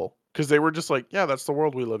real, because they were just like, yeah, that's the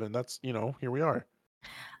world we live in. That's, here we are.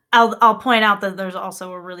 I'll point out that there's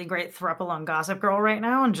also a really great throuple on Gossip Girl right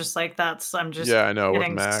now, and just like I'm just I know,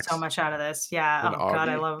 getting with Max so much out of this. Yeah. Oh God,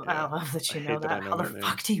 I love that you know that. How the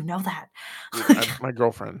fuck do you know that? Dude, my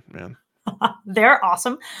girlfriend, man. They're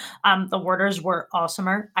awesome. The warders were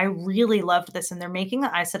awesomer. I really loved this, and they're making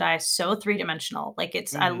the Aes Sedai so three-dimensional. Like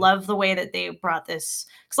I love the way that they brought this,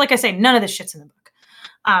 because like I say, none of this shit's in the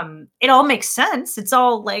book. It all makes sense. It's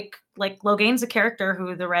all like Logain's a character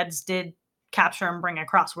who the Reds did capture and bring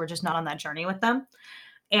across. We're just not on that journey with them.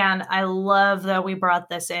 And I love that we brought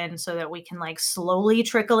this in so that we can like slowly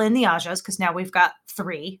trickle in the Ajas, because now we've got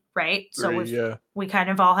 3, right? We kind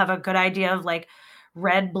of all have a good idea of like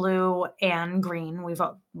red, blue, and green.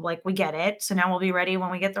 We get it. So now we'll be ready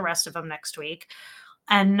when we get the rest of them next week.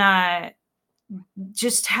 And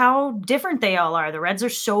just how different they all are. The Reds are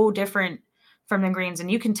so different from the Greens, and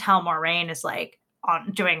you can tell Moiraine is like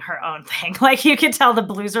doing her own thing. Like you can tell the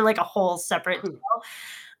Blues are like a whole separate deal.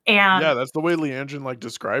 And yeah, that's the way Leandrin like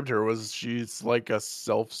described her, was she's like a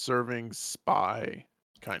self-serving spy.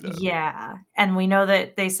 Kind of. Yeah. And we know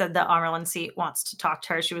that they said that Amarlin Seat wants to talk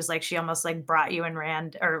to her. She was like, she almost like brought you and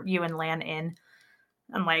Lan in.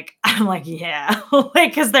 I'm like, yeah.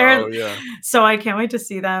 Like, because they're so I can't wait to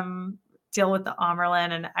see them deal with the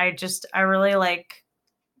Amarlin. And I really like,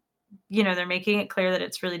 they're making it clear that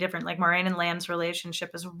it's really different. Like Moiraine and Lan's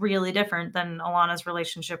relationship is really different than Alana's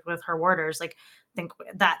relationship with her warders. Like, I think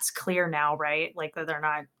that's clear now, right? Like that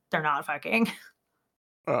they're not fucking.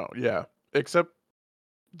 Oh yeah. Except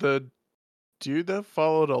the dude that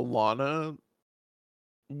followed Alana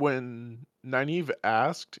when Nynaeve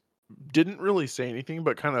asked didn't really say anything,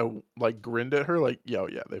 but kind of like grinned at her like, yo,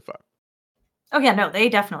 yeah, they fuck. Oh yeah, no, they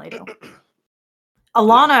definitely do.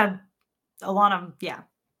 Alana, yeah.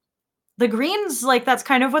 The Greens, like that's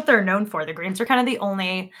kind of what they're known for. The Greens are kind of the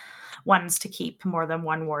only ones to keep more than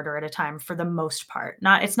one warder at a time for the most part.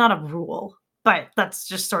 It's not a rule, but that's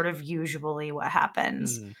just sort of usually what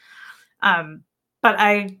happens. But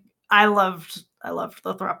I loved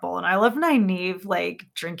the throuple, and I love Nynaeve like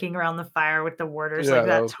drinking around the fire with the warders. Yeah, like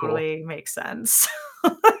that totally cool. Makes sense.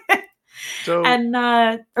 So, and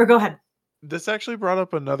or go ahead. This actually brought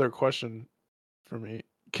up another question for me.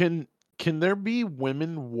 Can there be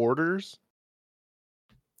women warders?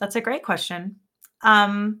 That's a great question.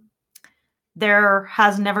 There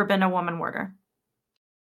has never been a woman warder.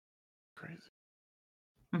 Crazy.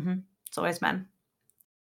 It's always men.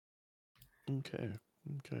 Okay.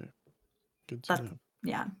 Good to know.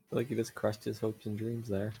 Yeah. Like he just crushed his hopes and dreams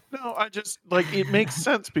there. No, I just like it makes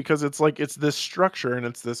sense, because it's like it's this structure and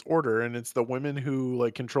it's this order, and it's the women who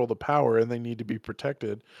like control the power and they need to be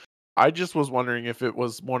protected. I just was wondering if it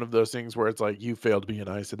was one of those things where it's like you failed to be an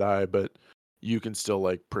Aes Sedai, but you can still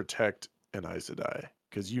like protect an Aes Sedai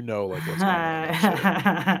because like what's going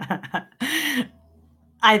on.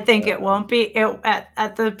 I think it won't be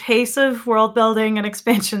at the pace of world building and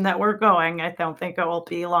expansion that we're going. I don't think it will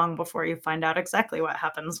be long before you find out exactly what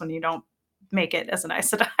happens when you don't make it as an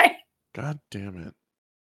Aes Sedai. God damn it!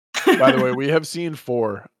 By the way, we have seen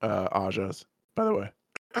 4 Ajas. By the way,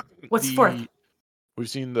 what's the 4th? We've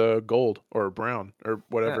seen the gold or brown or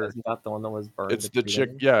whatever. Yeah, isn't that the one that was burned? It's the chick.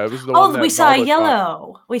 Yeah, it was the one. Oh, we saw a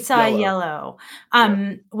yellow. We saw a yellow.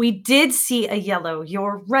 Yeah. We did see a yellow.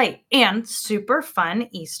 You're right, and super fun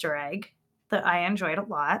Easter egg that I enjoyed a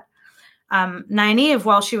lot. Nynaeve,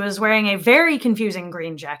 while she was wearing a very confusing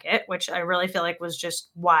green jacket, which I really feel like was just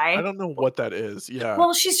why. I don't know what that is. Yeah.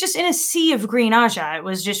 Well, she's just in a sea of green Aja. It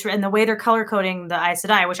was just, and the way they're color coding the Aes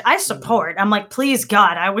Sedai, which I support. I'm like, please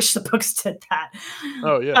God, I wish the books did that.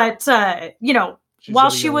 Oh yeah. But while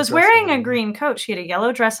she was wearing a green coat, she had a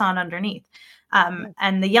yellow dress on underneath.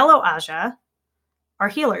 And the yellow Aja are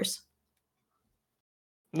healers.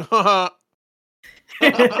 Shut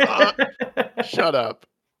up.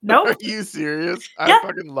 Nope. Are you serious? I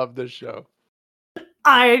fucking love this show.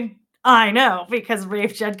 I know, because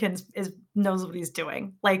Rafe Judkins knows what he's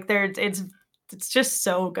doing. Like it's just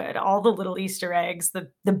so good. All the little Easter eggs. The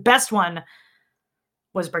best one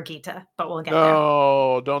was Brigitte, but we'll get there.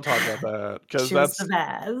 No, don't talk about that, because that's the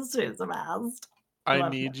best. She's the best. I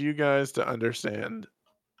need you guys to understand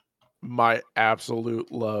my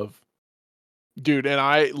absolute love, dude. And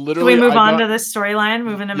I literally. Can we move on to this storyline?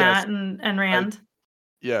 Moving to Matt and Rand.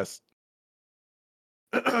 Yes.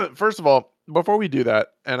 First of all, before we do that,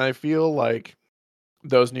 and I feel like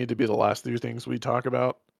those need to be the last 2 things we talk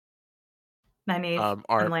about. Nynaeve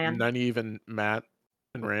and Nynaeve and Matt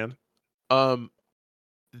and Rand.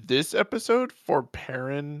 This episode for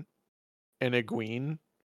Perrin and Egwene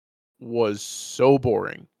was so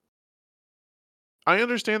boring. I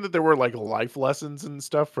understand that there were like life lessons and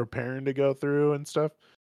stuff for Perrin to go through and stuff.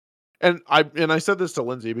 And I said this to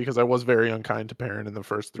Lindsay because I was very unkind to Perrin in the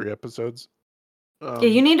first 3 episodes. Yeah,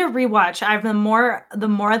 you need to rewatch. The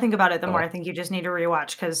more I think about it, the more I think you just need to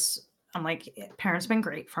rewatch, because I'm like, Perrin's been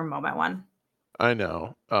great from moment 1. I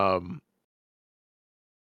know.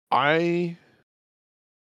 I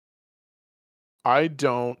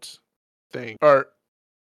don't think, or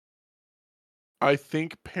I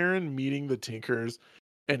think Perrin meeting the Tinkers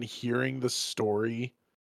and hearing the story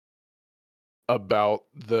about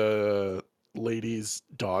the lady's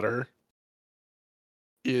daughter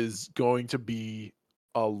is going to be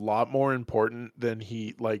a lot more important than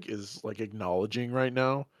he is acknowledging right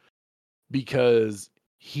now, because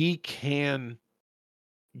he can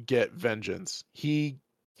get vengeance. He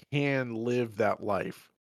can live that life.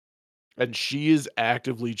 And she is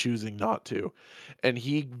actively choosing not to. And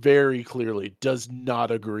he very clearly does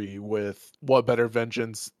not agree with what better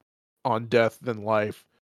vengeance on death than life.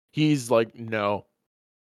 He's like, nope,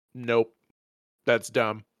 that's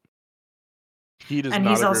dumb. He does not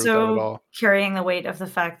agree with that at all. And he's also carrying the weight of the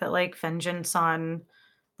fact that vengeance on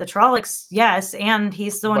the Trollocs, yes, and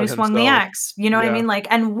he's the one who swung the axe. You know what I mean?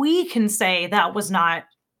 And we can say that was not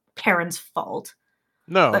Perrin's fault.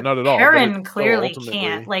 No, not at all. Perrin clearly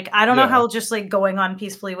can't. I don't know how just going on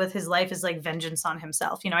peacefully with his life is vengeance on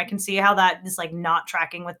himself. I can see how that is not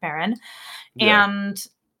tracking with Perrin. Yeah. And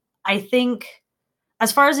I think,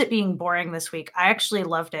 as far as it being boring this week, I actually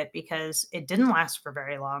loved it because it didn't last for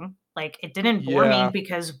very long. It didn't bore me,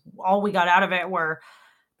 because all we got out of it were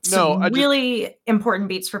some really important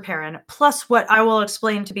beats for Perrin, plus what I will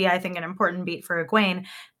explain to be, I think, an important beat for Egwene.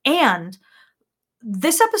 And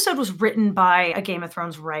this episode was written by a Game of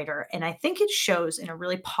Thrones writer, and I think it shows in a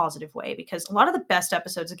really positive way, because a lot of the best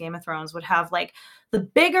episodes of Game of Thrones would have the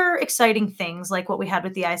bigger, exciting things like what we had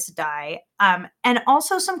with the Aes Sedai, and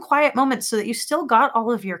also some quiet moments, so that you still got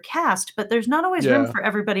all of your cast, but there's not always room for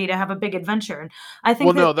everybody to have a big adventure. And I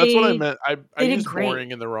think that's what I meant. I used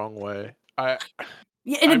boring in the wrong way.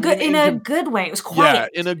 In a good way. It was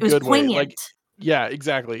quiet. Yeah, in a good way. Yeah,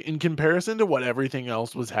 exactly. In comparison to what everything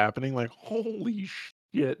else was happening, holy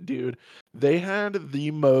shit, dude. They had the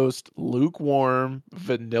most lukewarm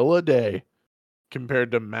vanilla day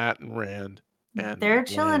compared to Matt and Rand. And they're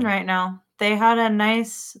chilling right now. They're having a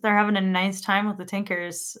nice time with the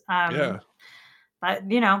Tinkers. Yeah. But,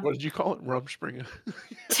 what did you call it? Rumspringa?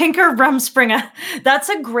 Tinker-Rumspringa. That's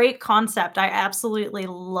a great concept. I absolutely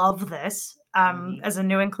love this. As a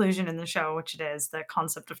new inclusion in the show, which it is, the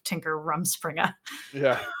concept of Tinker-Rumspringa.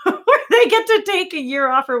 Yeah. Where they get to take a year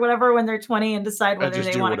off or whatever when they're 20 and decide whether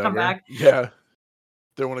they want to come back. Yeah.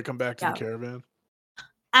 They want to come back to the caravan.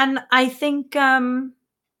 And I think I'll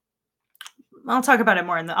talk about it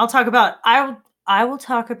more I will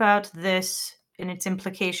talk about this and its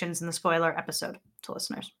implications in the spoiler episode to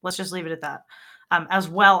listeners. Let's just leave it at that. as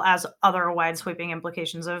well as other wide sweeping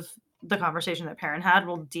implications of the conversation that Perrin had.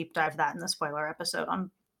 We'll deep dive that in the spoiler episode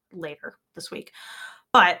on later this week.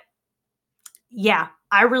 But yeah,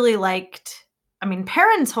 I really liked, I mean,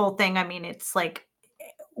 Perrin's whole thing. I mean, it's like,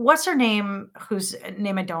 what's her name? Whose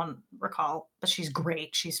name I don't recall, but she's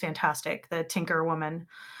great. She's fantastic. The Tinker woman.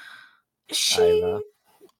 Isla.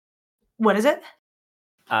 What is it?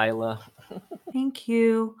 Isla. Thank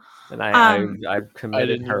you. And I've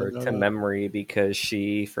committed her to memory because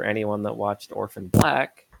she, for anyone that watched Orphan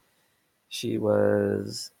Black, she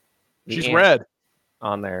was. She's red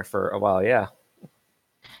on there for a while. Yeah.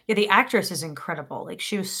 Yeah, the actress is incredible. Like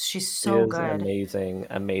she's so good. An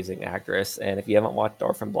amazing actress. And if you haven't watched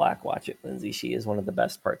Orphan Black, watch it, Lindsay. She is one of the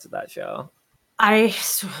best parts of that show. I'll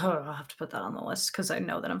have to put that on the list because I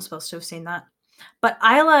know that I'm supposed to have seen that. But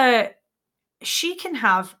Isla, she can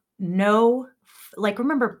have no, like,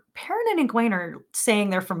 remember, Perrin and Egwene are saying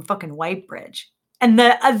they're from fucking Whitebridge. And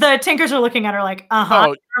the Tinkers are looking at her like,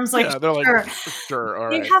 Oh, I was like, yeah, they're sure. like, sure, all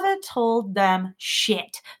right. They haven't told them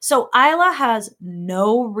shit. So Isla has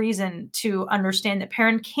no reason to understand that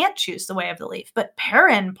Perrin can't choose the way of the leaf. But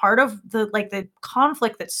Perrin, part of the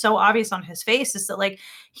conflict that's so obvious on his face is that, like,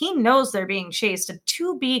 he knows they're being chased. And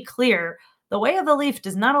to be clear, the way of the leaf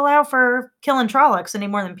does not allow for killing Trollocs any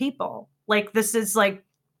more than people. Like, this is like,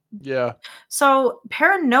 yeah. So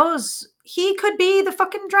Perrin knows he could be the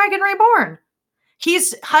fucking Dragon Reborn.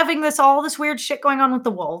 He's having all this weird shit going on with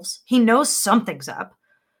the wolves. He knows something's up.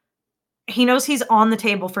 He knows he's on the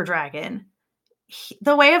table for Dragon.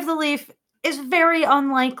 The way of the leaf is very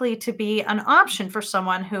unlikely to be an option for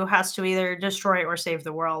someone who has to either destroy or save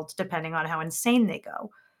the world, depending on how insane they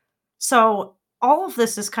go. So all of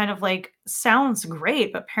this is kind of like, sounds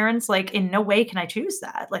great, but Perrin's like, in no way can I choose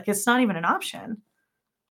that. Like, it's not even an option.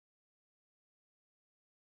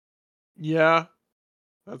 Yeah,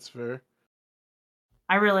 that's fair.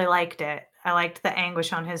 I really liked it. I liked the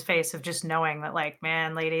anguish on his face of just knowing that, like,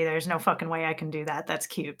 man, lady, there's no fucking way I can do that. That's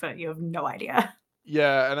cute, but you have no idea.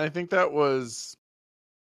 Yeah, and I think that was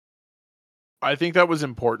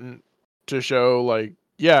important to show, like,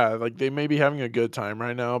 yeah, like, they may be having a good time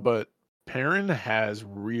right now, but Perrin has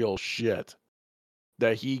real shit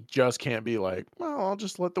that he just can't be like, well, I'll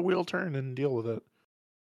just let the wheel turn and deal with it.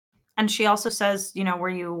 And she also says, you know, were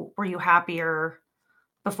you happier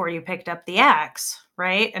before you picked up the axe,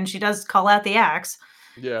 right? And she does call out the axe.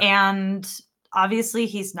 Yeah. And obviously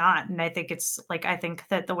he's not. And I think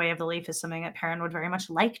that the way of the leaf is something that Perrin would very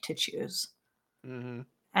much like to choose. Mm-hmm.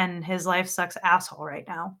 And his life sucks asshole right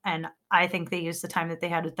now. And I think they used the time that they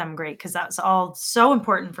had with them great, because that's all so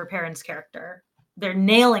important for Perrin's character. They're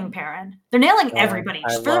nailing Perrin. They're nailing everybody.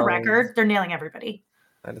 Just for the record, they're nailing everybody.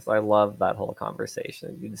 I love that whole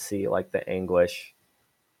conversation. You can see, like, the anguish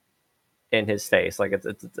in his face. Like,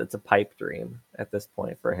 it's a pipe dream at this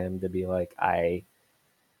point for him to be like, I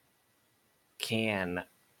can,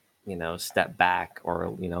 you know, step back,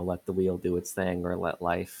 or, you know, let the wheel do its thing, or let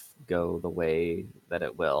life go the way that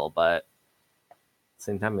it will. But at the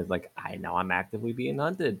same time, it's like, I know I'm actively being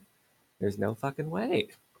hunted. There's no fucking way.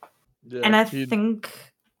 Yeah, and I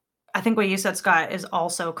think what you said, Scott, is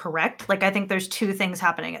also correct. Like, I think there's two things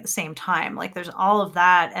happening at the same time. Like, there's all of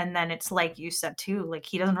that, and then it's like you said too, like,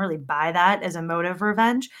 he doesn't really buy that as a motive of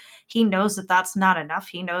revenge. He knows that that's not enough.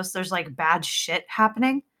 He knows there's, like, bad shit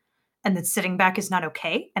happening, and that sitting back is not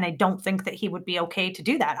okay. And I don't think that he would be okay to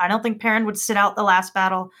do that. I don't think Perrin would sit out the last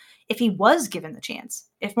battle if he was given the chance.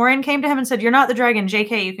 If Moiraine came to him and said, "You're not the dragon,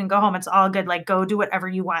 JK, you can go home. It's all good. Like, go do whatever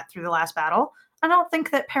you want through the last battle." I don't think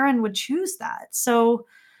that Perrin would choose that. So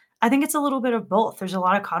I think it's a little bit of both. There's a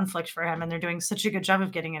lot of conflict for him, and they're doing such a good job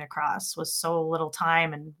of getting it across with so little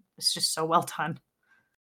time, and it's just so well done.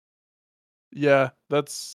 Yeah,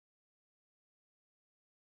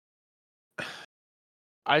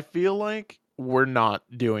 I feel like we're not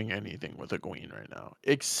doing anything with Egwene right now,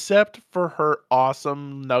 except for her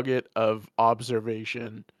awesome nugget of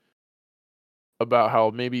observation about how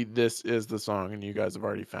maybe this is the song and you guys have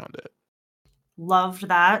already found it. Loved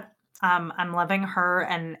that. I'm loving her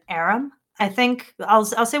and Aram. I think I'll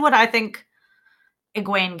say what I think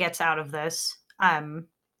Egwene gets out of this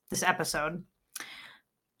this episode.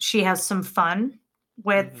 She has some fun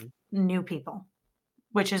with new people,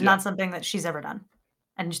 which is not something that she's ever done.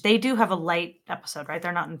 And they do have a light episode, right?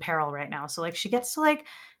 They're not in peril right now. So, like, she gets to, like,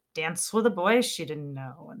 dance with a boy she didn't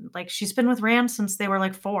know. And, like, she's been with Rand since they were,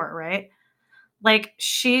 like, 4, right? Like,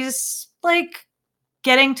 she's, like,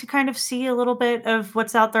 getting to kind of see a little bit of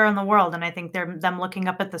what's out there in the world. And I think them looking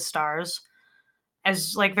up at the stars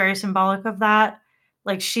as, like, very symbolic of that.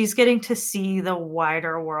 Like, she's getting to see the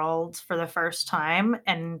wider world for the first time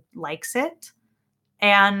and likes it.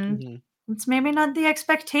 And it's maybe not the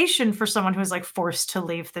expectation for someone who's like forced to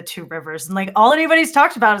leave the two rivers and like all anybody's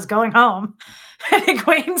talked about is going home. And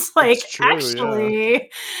Egwene's like, actually,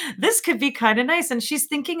 this could be kind of nice. And she's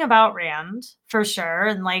thinking about Rand for sure,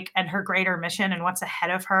 and like and her greater mission and what's ahead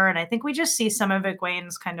of her. And I think we just see some of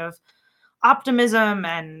Egwene's kind of optimism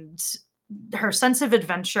and her sense of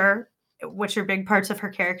adventure, which are big parts of her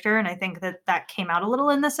character. And I think that came out a little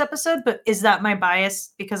in this episode. But is that my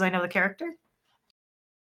bias because I know the character?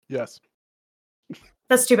 Yes.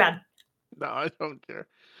 That's too bad. No, I don't care.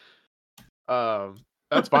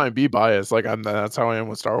 That's fine. Be biased. Like that's how I am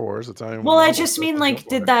with Star Wars. That's how I am. Well, I just mean like,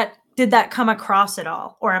 did that come across at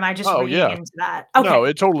all, or am I just reading into that? Okay. No,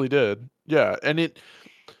 it totally did. Yeah, and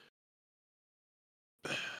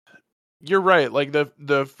you're right. Like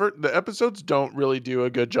the episodes don't really do a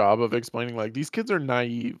good job of explaining like these kids are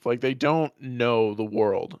naive. Like they don't know the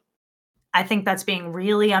world. I think that's being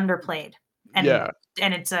really underplayed. And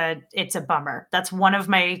and it's a bummer. That's one of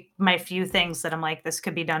my few things that I'm like, this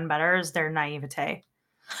could be done better, is their naivete.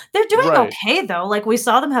 They're doing okay though. Like we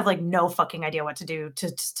saw them have like no fucking idea what to do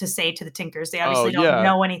to say to the Tinkers. They obviously don't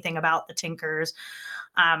know anything about the Tinkers.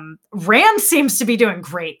 Rand seems to be doing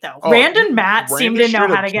great though. Rand and Matt seem to know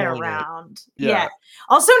how to get around. Yeah.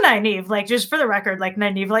 Also Nynaeve, like just for the record, like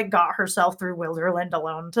Nynaeve like got herself through Wilderland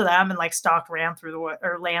alone to them and like stalked Rand through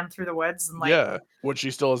Land through the woods and like which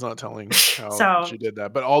she still is not telling how she did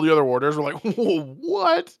that. But all the other warders were like,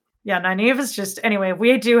 what? Yeah, Nynaeve is just anyway.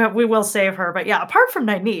 We will save her, but yeah, apart from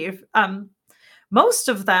Nynaeve, most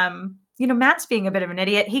of them, Matt's being a bit of an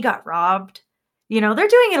idiot. He got robbed. They're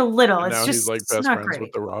doing it a little. And it's now just he's like best friends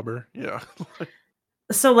with the robber. Yeah.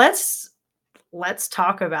 So let's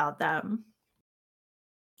talk about them.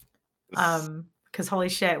 Because holy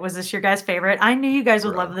shit, was this your guys' favorite? I knew you guys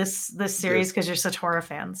would love this series because you're such horror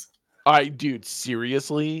fans. Dude,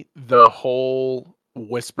 seriously, the whole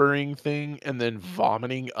whispering thing and then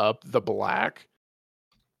vomiting up the black.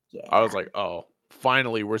 Yeah. I was like, oh,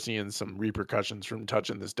 finally we're seeing some repercussions from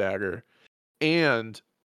touching this dagger. And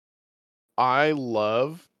I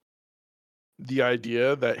love the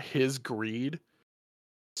idea that his greed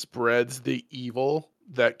spreads the evil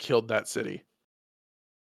that killed that city.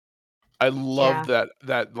 I love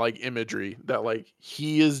that like imagery that like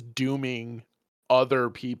he is dooming other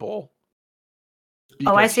people.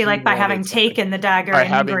 Oh, I see. Like by having taken the dagger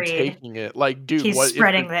and the greed, taking it, like dude, he's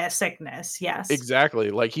spreading the sickness. Yes, exactly.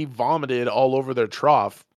 Like he vomited all over their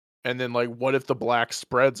trough, and then like, what if the black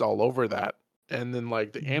spreads all over that? And then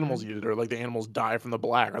like the animals eat it, or like the animals die from the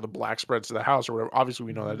black, or the black spreads to the house, or whatever. Obviously,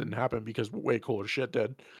 we know that didn't happen because way cooler shit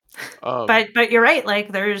did. But you're right.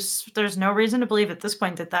 Like there's no reason to believe at this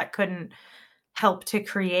point that couldn't help to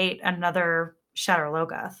create another Shatter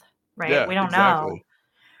Logoth, right? Yeah, we don't know.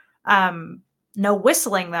 No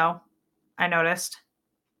whistling though. I noticed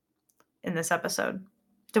in this episode.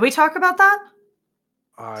 Did we talk about that?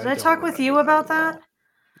 Did I talk with you about that?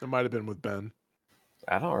 It might have been with Ben.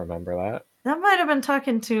 I don't remember that. That might have been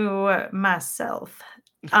talking to myself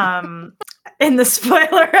in the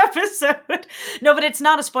spoiler episode. No, but it's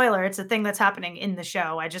not a spoiler. It's a thing that's happening in the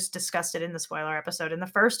show. I just discussed it in the spoiler episode. In the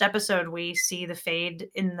first episode, we see the fade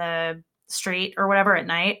in the street or whatever at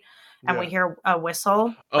night, and we hear a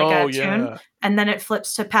whistle, like a tune, and then it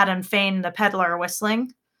flips to Padan Fain, the peddler,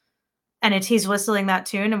 whistling, and he's whistling that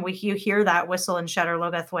tune, and you hear that whistle in Shatter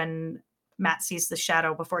Logoth when Matt sees the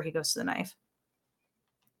shadow before he goes to the knife.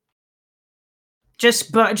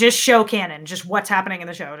 Just show canon, just what's happening in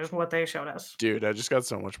the show, just what they showed us. Dude, I just got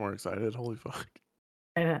so much more excited. Holy fuck.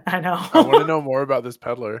 I know. I want to know more about this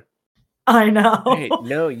peddler. I know. Hey,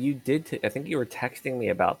 no, you did. I think you were texting me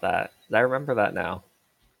about that. I remember that now.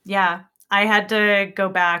 Yeah, I had to go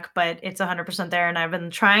back, but it's 100% there, and I've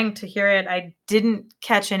been trying to hear it. I didn't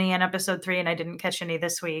catch any in episode 3, and I didn't catch any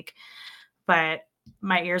this week, but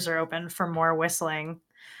my ears are open for more whistling.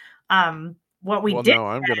 What we did. No,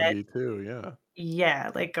 I'm gonna be too. Yeah.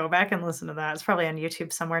 Yeah, like go back and listen to that. It's probably on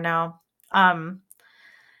YouTube somewhere now.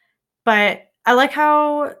 But I like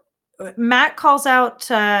how Matt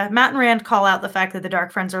and Rand call out the fact that the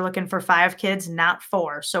Dark Friends are looking for 5 kids, not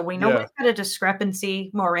 4. So we know we've got a discrepancy.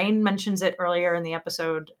 Moraine mentions it earlier in the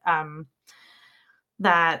episode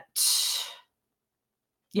that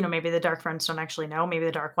maybe the Dark Friends don't actually know. Maybe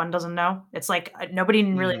the Dark One doesn't know. It's like nobody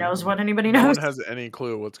really knows what anybody knows. No one has any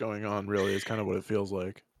clue what's going on, really, is kind of what it feels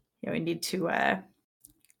like. Yeah, we need to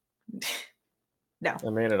no. I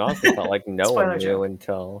mean, it also felt like no one knew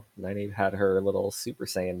until Nynaeve had her little Super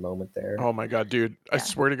Saiyan moment there. Oh my god, dude. Yeah. I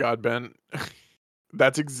swear to God, Ben.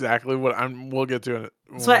 That's exactly what we'll get to it.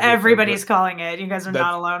 That's what everybody's calling it. You guys are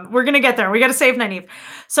not alone. We're gonna get there. We gotta save Nynaeve.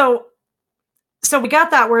 So we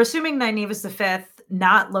got that. We're assuming Nynaeve is the 5th.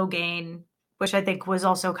 not Logain, which I think was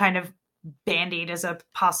also kind of bandied as a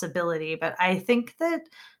possibility, but I think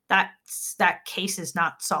that case is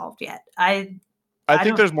not solved yet. I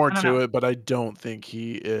think there's more to it, but I don't think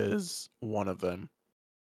he is one of them.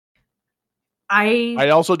 I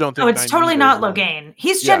also don't think. Oh, it's totally not Logain.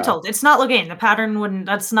 He's gentled. It's not Logain. The pattern wouldn't.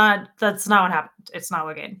 That's not what happened. It's not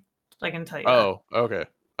Logain. I can tell you. Oh, that. Okay.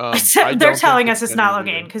 They're telling us it's not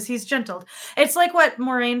Logain because he's gentled. It's like what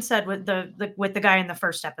Moraine said with the guy in the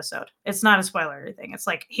first episode. It's not a spoiler or anything. It's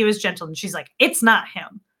like he was gentled, and she's like, it's not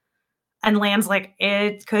him. And Lan's like,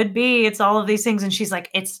 it could be. It's all of these things, and she's like,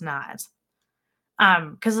 it's not.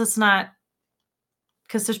 Because it's not.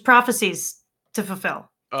 Because there's prophecies to fulfill.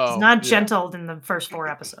 He's not gentled in the first 4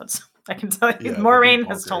 episodes. I can tell you. Moraine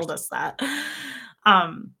has told us that.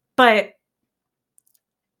 But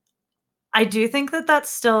I do think that that's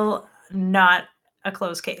still not a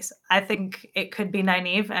closed case. I think it could be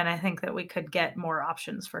Nynaeve, and I think that we could get more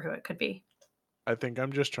options for who it could be. I think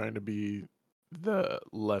I'm just trying to be the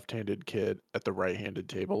left-handed kid at the right-handed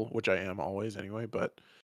table, which I am always anyway, but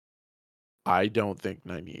I don't think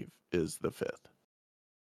Nynaeve is the 5th.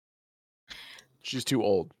 She's too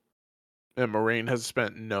old. And Moraine has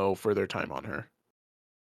spent no further time on her.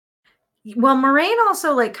 Well, Moraine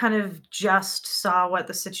also kind of just saw what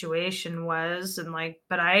the situation was, and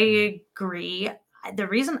but I agree. The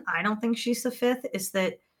reason I don't think she's the 5th is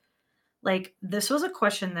that this was a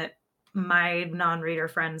question that my non-reader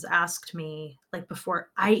friends asked me before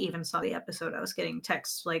I even saw the episode. I was getting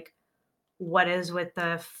texts what is with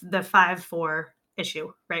the 5-4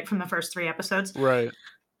 issue, right, from the first 3 episodes, right?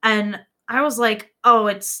 And I was like, oh,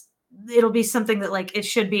 it'll be something that it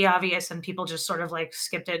should be obvious, and people just sort of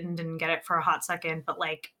skipped it and didn't get it for a hot second, but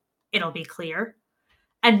it'll be clear.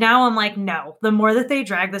 And now I'm like, no, the more that they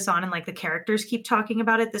drag this on and the characters keep talking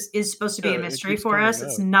about it, this is supposed to be a mystery for us.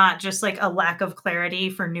 It's not just a lack of clarity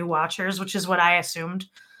for new watchers, which is what I assumed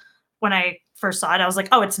when I first saw it. I was like,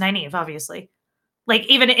 oh, it's Nynaeve, obviously.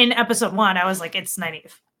 Even in episode 1, I was like, it's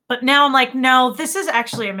Nynaeve. But now I'm like, no, this is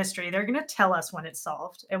actually a mystery. They're going to tell us when it's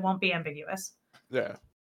solved. It won't be ambiguous. Yeah.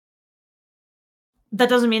 That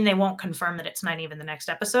doesn't mean they won't confirm that it's Nynaeve in the next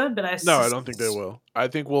episode, but I don't think they will. I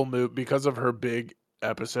think we'll move because of her big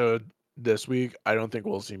episode this week. I don't think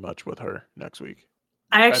we'll see much with her next week.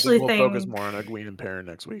 I think we'll focus more on Egwene and Perrin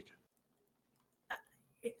next week.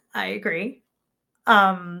 I agree.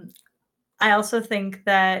 I also think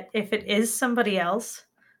that if it is somebody else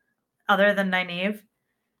other than Nynaeve,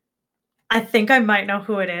 I think I might know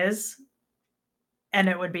who it is, and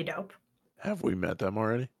it would be dope. Have we met them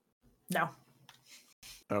already? No.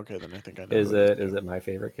 Okay, then I think I know. Is it my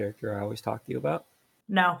favorite character I always talk to you about?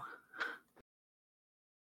 No.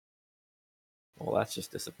 Well, that's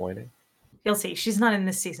just disappointing. You'll see. She's not in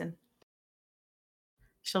this season.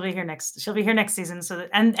 She'll be here next season. So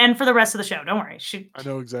and for the rest of the show, don't worry. I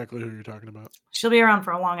know exactly who you're talking about. She'll be around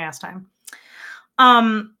for a long ass time.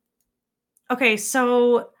 Okay,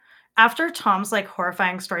 so after Tom's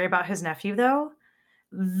horrifying story about his nephew, though,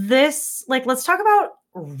 this let's talk about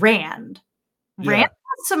Rand. Yeah. Rand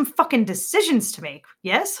has some fucking decisions to make.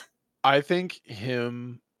 Yes? I think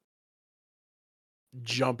him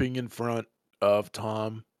jumping in front of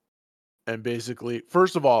Tom and basically,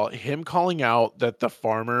 first of all, him calling out that the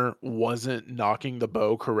farmer wasn't knocking the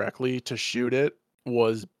bow correctly to shoot it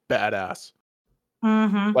was badass.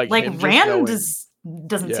 Mm-hmm. Rand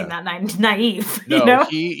doesn't seem that naive. No, you know?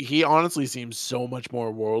 he honestly seems so much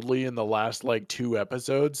more worldly in the last 2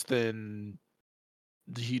 episodes than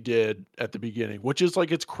he did at the beginning, which is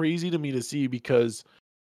it's crazy to me to see because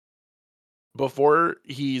before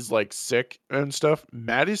he's sick and stuff,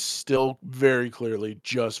 Matt is still very clearly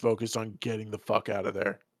just focused on getting the fuck out of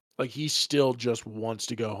there. He still just wants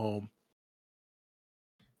to go home.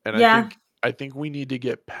 And yeah. I think we need to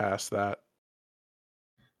get past that.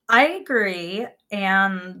 I agree,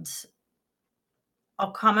 and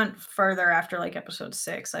I'll comment further after episode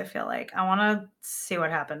 6. I feel I want to see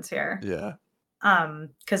what happens here. Yeah.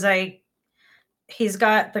 Because he's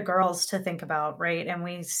got the girls to think about, right? And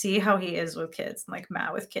we see how he is with kids,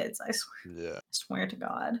 Matt with kids. I swear to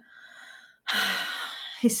God.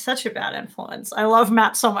 He's such a bad influence. I love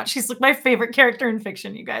Matt so much. He's my favorite character in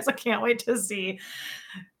fiction, you guys. I can't wait to see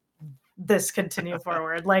this continue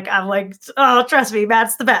forward. I'm oh, trust me,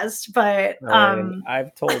 Matt's the best. But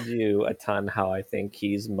I've told you a ton how I think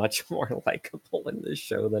he's much more likable in this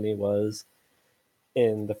show than he was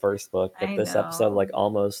in the first book, but this episode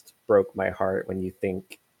almost broke my heart when you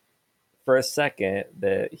think for a second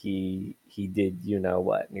that he did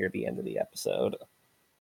what near the end of the episode.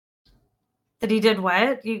 That he did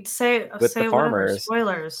what? You say with the farmers.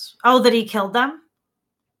 Spoilers. Oh, that he killed them?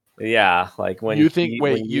 Yeah, like when you think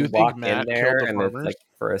walk Matt in killed there the and farmers? it's like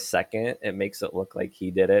for a second it makes it look like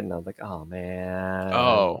he did it, and I'm like, oh man.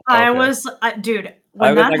 Oh, okay. Dude,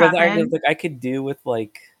 when that happened, I could do with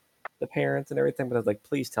like the parents and everything, but I was like,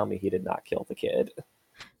 please tell me he did not kill the kid.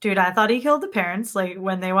 Dude, I thought he killed the parents. Like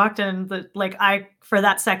when they walked in, for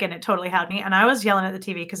that second, it totally had me, and I was yelling at the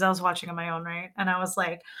TV because I was watching on my own, right? And I was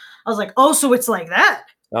like, oh, so it's like that.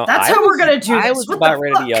 That's how we're gonna do this. I was about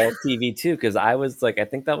ready to yell at TV too, because I was like, I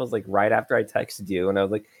think that was like right after I texted you, and I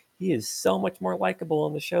was like, he is so much more likable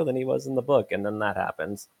in the show than he was in the book, and then that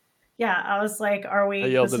happens. Yeah, I was like, are we? I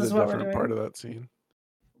yelled this at is a what we're different doing. part of that scene.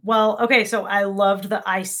 Well, okay, so I loved the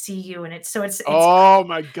I see you, and it's oh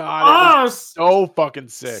my god, it was so fucking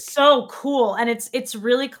sick, so cool, and it's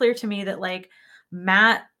really clear to me that like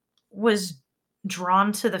Matt was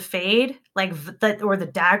drawn to the fade, like that, or the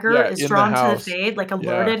dagger is drawn to the fade, like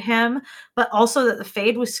alerted him, but also that the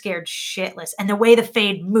fade was scared shitless, and the way the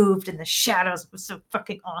fade moved in the shadows was so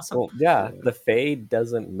fucking awesome. Well, yeah, the fade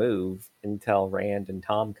doesn't move until Rand and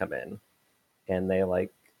Tom come in, and they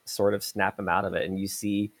like sort of snap him out of it, and you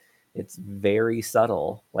see it's very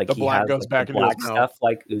subtle, like the black goes back into his stuff mouth,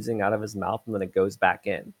 like oozing out of his mouth, and then it goes back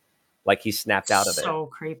in, like he snapped out of it. So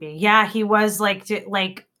creepy. Yeah, he was like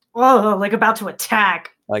about to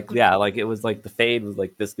attack. Like, yeah, like it was like the fade was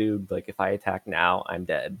like, this dude, like if I attack now, I'm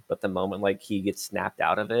dead. But the moment like he gets snapped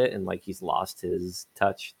out of it and like he's lost his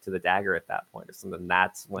touch to the dagger at that point or something,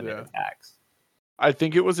 that's when it attacks. I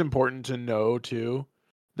think it was important to know too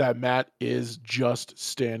that Matt is just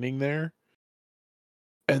standing there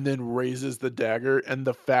and then raises the dagger, and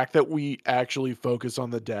the fact that we actually focus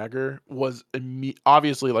on the dagger was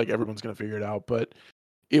obviously like everyone's gonna figure it out, but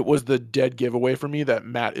it was the dead giveaway for me that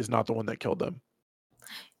Matt is not the one that killed them.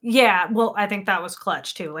 Yeah, well, I think that was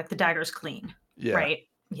clutch too. Like the dagger's clean, right?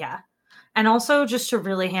 Yeah, and also just to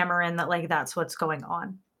really hammer in that like that's what's going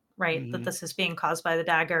on, right? That this is being caused by the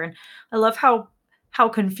dagger, and I love how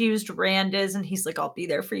confused Rand is, and he's like, I'll be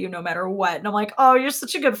there for you no matter what. And I'm like, oh, you're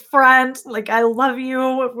such a good friend. Like, I love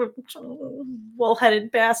you. Bull-headed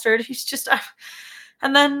bastard. He's just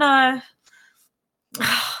and then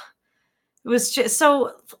it was just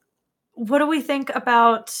so what do we think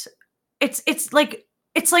about it's like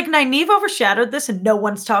Nynaeve overshadowed this, and no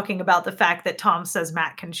one's talking about the fact that Tom says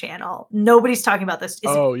Matt can channel. Nobody's talking about this. You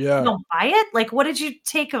don't buy it? Like, what did you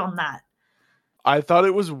take on that? I thought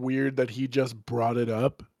it was weird that he just brought it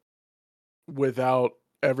up without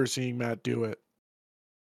ever seeing Matt do it.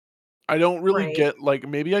 I don't really get, like,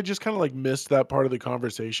 maybe I just kind of like missed that part of the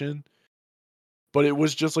conversation, but it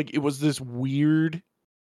was just like, it was this weird,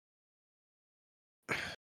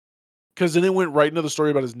 because then it went right into the story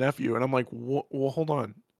about his nephew, and I'm like, well, hold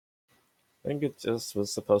on. I think it just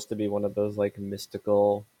was supposed to be one of those like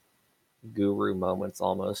mystical guru moments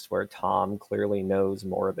almost, where Tom clearly knows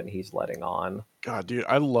more than he's letting on. God, dude,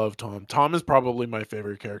 I love Tom. Tom is probably my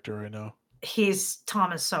favorite character right now.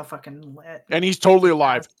 Tom is so fucking lit, and he's totally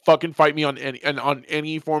alive. Fucking fight me on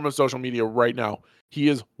any form of social media right now. He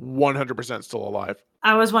is 100% still alive.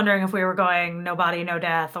 I was wondering if we were going no body, no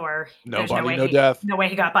death, or no body, no death. No way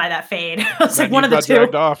he got by that fade. I was like, one of the two.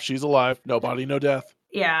 Dragged off. She's alive. No body, no death.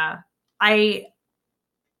 Yeah, I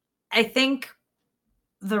think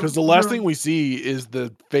because the last thing we see is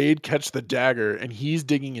the fade catch the dagger, and he's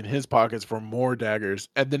digging in his pockets for more daggers,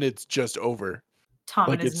 and then it's just over.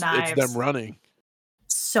 Tom and his knives. It's them running.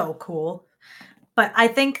 So cool. But I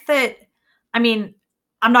think that, I mean,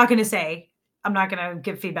 I'm not going to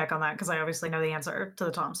give feedback on that because I obviously know the answer to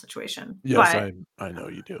the Tom situation. Yes, I know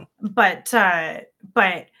you do. But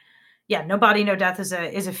yeah, no body, no death is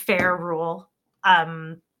a fair rule.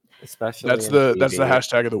 Especially that's the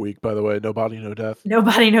hashtag of the week, by the way. No body, no death. No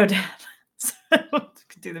body, no death.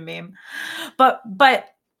 Could do the meme. But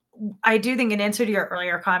I do think, in answer to your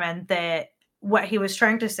earlier comment, that what he was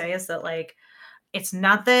trying to say is that like it's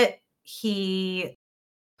not that he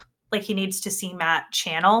needs to see Matt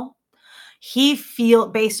channel. He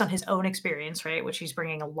based on his own experience, right, which he's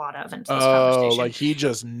bringing a lot of into this conversation. Like he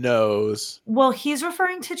just knows. Well, he's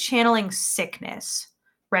referring to channeling sickness,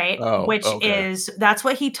 right? That's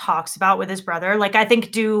what he talks about with his brother. Like, I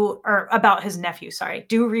think about his nephew, sorry.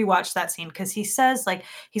 Do rewatch that scene, because he says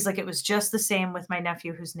he's like, it was just the same with my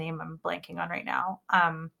nephew, whose name I'm blanking on right now.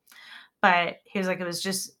 But he was like, it was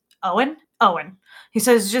just Owen. He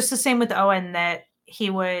says just the same with Owen, that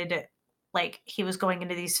he was going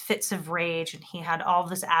into these fits of rage, and he had all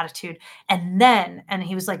this attitude, and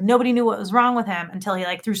he was like, nobody knew what was wrong with him until he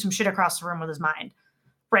like threw some shit across the room with his mind,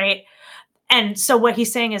 right? And so what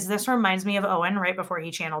he's saying is, this reminds me of Owen right before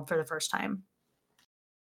he channeled for the first time.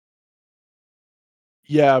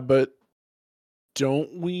 Yeah, but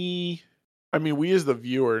don't we I mean, we as the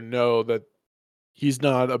viewer know that he's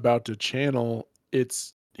not about to channel.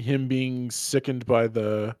 It's him being sickened by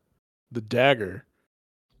the dagger.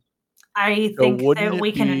 I think that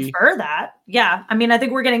we can infer that. Yeah. I mean, I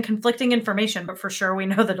think we're getting conflicting information, but for sure we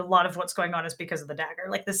know that a lot of what's going on is because of the dagger.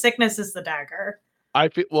 Like the sickness is the dagger. I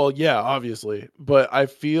feel, well, yeah, obviously, but I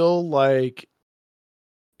feel like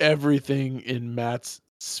everything in Matt's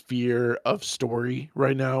sphere of story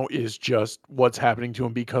right now is just what's happening to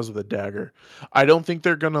him because of the dagger. I don't think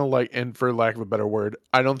they're gonna and for lack of a better word,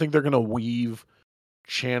 I don't think they're gonna weave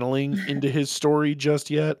channeling into his story just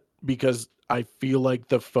yet, because I feel like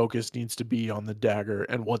the focus needs to be on the dagger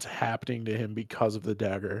and what's happening to him because of the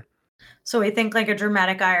dagger. So we think like a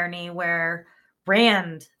dramatic irony where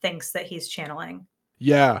Rand thinks that he's channeling.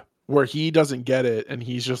 Yeah, where he doesn't get it and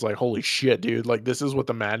he's just like, holy shit, dude, like this is what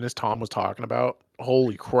the madness Tom was talking about.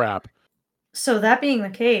 Holy crap. So that being the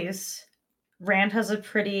case, Rand has a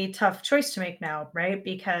pretty tough choice to make now, right?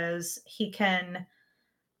 Because he can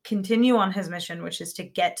continue on his mission, which is to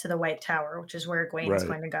get to the White Tower, which is where Egwene is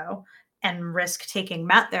going to go, and risk taking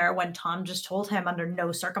Matt there when Tom just told him under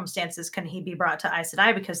no circumstances can he be brought to Aes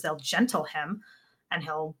Sedai because they'll gentle him and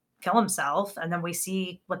he'll kill himself. And then we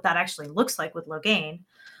see what that actually looks like with Logain.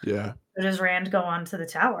 Yeah. So does Rand go on to the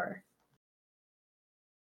tower?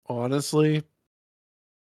 Honestly,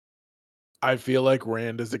 I feel like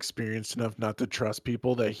Rand is experienced enough not to trust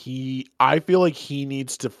people that I feel like he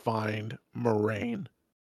needs to find Moraine.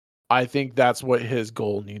 I think that's what his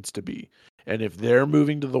goal needs to be. And if they're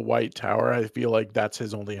moving to the White Tower, I feel like that's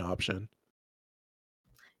his only option.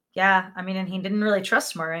 Yeah, I mean, and he didn't really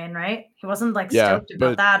trust Moraine, right? He wasn't stoked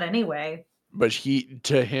about that anyway. But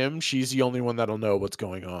to him, she's the only one that'll know what's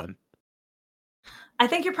going on. I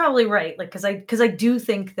think you're probably right. Like, because I do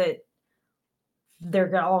think that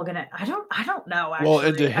they're all gonna. I don't know. Actually, well,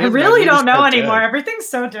 and to him, I really don't know anymore. Dead. Everything's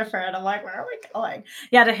so different. I'm like, where are we going?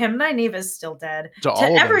 Yeah, to him, Nynaeve is still dead. To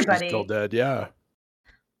all everybody, of them, she's still dead. Yeah.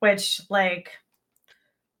 Which, like,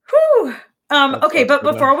 whew. Okay, but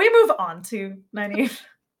before we move on to Nynaeve,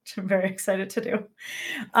 which I'm very excited to do,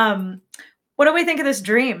 what do we think of this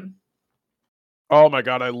dream? Oh my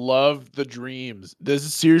god, I love the dreams. This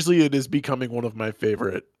is seriously, it is becoming one of my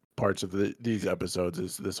favorite parts of these episodes,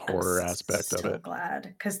 is this horror aspect of it. So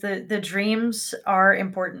glad, because the dreams are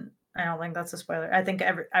important. I don't think that's a spoiler. I think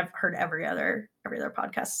I've heard every other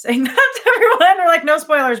podcast saying that to everyone. They're like, no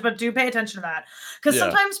spoilers, but do pay attention to that, because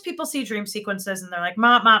sometimes people see dream sequences and they're like,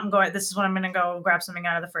 Mom, I'm going. This is when I'm going to go grab something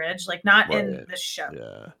out of the fridge. Like, not in this show.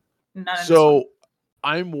 Yeah. Not in so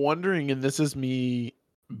I'm wondering, and this is me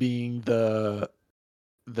being the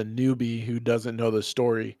newbie who doesn't know the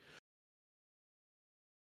story.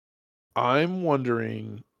 I'm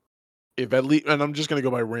wondering if at least, and I'm just going to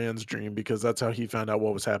go by Rand's dream because that's how he found out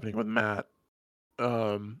what was happening with Matt.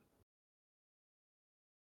 I'm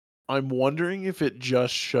wondering if it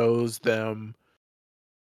just shows them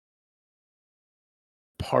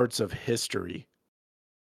parts of history.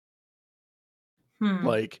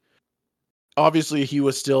 Like, obviously he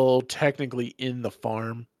was still technically in the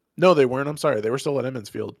farm. No, they weren't. I'm sorry. They were still at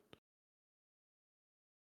Emmonsfield.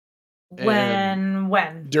 When?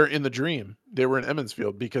 In the dream, they were in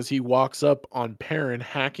Emmonsfield because he walks up on Perrin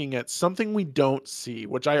hacking at something we don't see,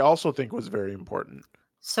 which I also think was very important.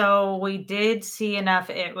 So we did see enough.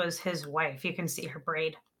 It was his wife. You can see her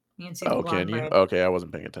braid. You can see the blonde braid. Okay, I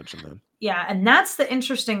wasn't paying attention then. Yeah, and that's the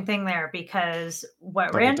interesting thing there, because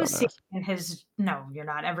what Rand is seeing in his... No, you're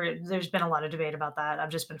not. There's been a lot of debate about that. I've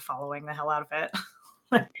just been following the hell out of it.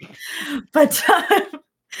 But...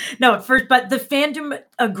 but the fandom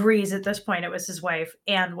agrees at this point it was his wife.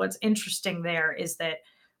 And what's interesting there is that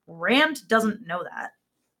Rand doesn't know that.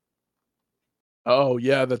 Oh,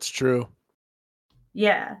 yeah, that's true.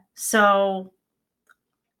 Yeah. So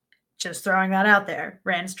just throwing that out there.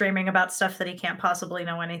 Rand's dreaming about stuff that he can't possibly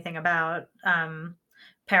know anything about.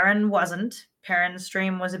 Perrin wasn't. Perrin's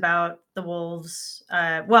dream was about the wolves.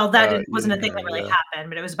 That wasn't a thing that really happened,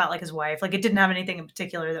 but it was about like his wife. Like, it didn't have anything in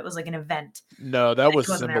particular that was like an event. No, that was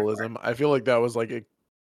symbolism. I feel like that was like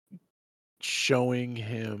showing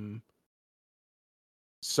him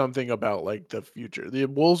something about like the future. The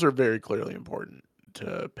wolves are very clearly important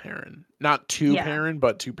to Perrin. Not to Perrin,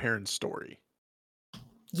 but to Perrin's story.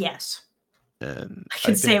 Yes. And I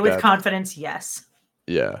can say with confidence, yes.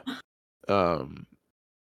 Yeah.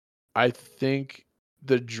 I think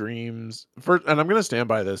the dreams first, and I'm going to stand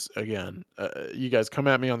by this again. You guys come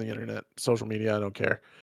at me on the internet, social media, I don't care.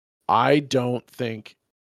 I don't think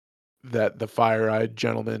that the fire-eyed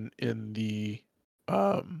gentleman in the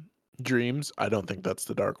dreams, I don't think that's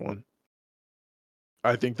the Dark One.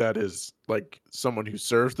 I think that is like someone who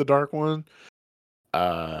serves the Dark One.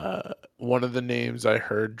 One of the names I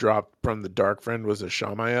heard dropped from the Dark Friend was a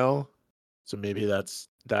Shamael. So maybe that's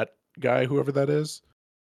that guy, whoever that is.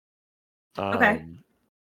 Okay.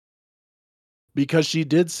 Because she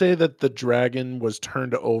did say that the dragon was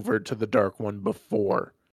turned over to the Dark One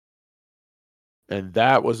before. And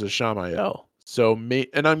that was a Shamael. So,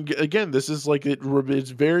 this is like,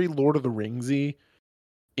 it's very Lord of the Ringsy.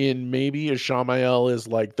 In maybe a Shamael is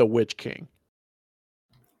like the Witch King.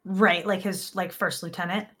 Right, like his first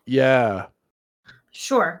lieutenant. Yeah.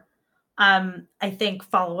 Sure. I think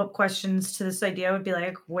follow-up questions to this idea would be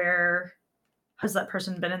like, where has that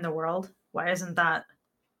person been in the world? Why isn't that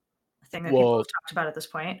a thing that people have talked about at this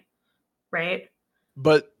point? Right?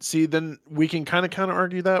 But see, then we can kind of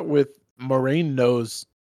argue that with Moraine knows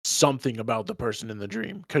something about the person in the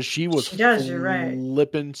dream, because she was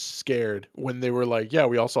flipping scared when they were like, yeah,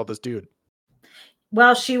 we all saw this dude.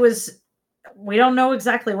 Well, we don't know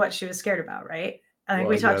exactly what she was scared about, right? I think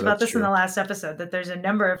we talked about this in the last episode, that there's a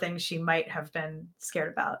number of things she might have been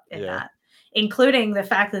scared about in that, including the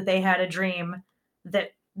fact that they had a dream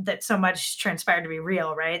that so much transpired to be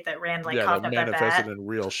real, right? That Rand coughed up that manifested in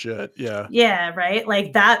real shit. Yeah. Yeah, right?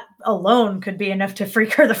 Like that alone could be enough to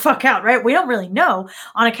freak her the fuck out, right? We don't really know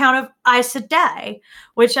on account of Aes Sedai,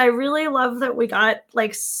 which I really love that we got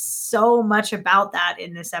so much about that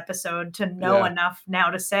in this episode to know enough now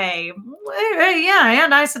to say,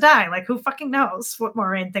 and Aes Sedai. Who fucking knows what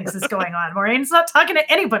Moraine thinks is going on? Moraine's not talking to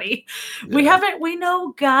anybody. Yeah. We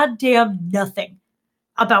know goddamn nothing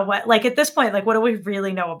about what, at this point, what do we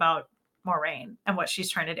really know about Moraine and what she's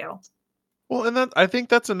trying to do? Well, and I think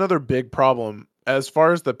that's another big problem as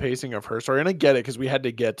far as the pacing of her story. And I get it, because we had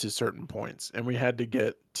to get to certain points, and we had to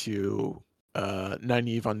get to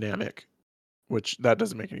Nynaeve on Namek, which that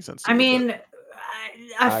doesn't make any sense to me. I mean,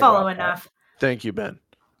 I follow enough. Thank you, Ben.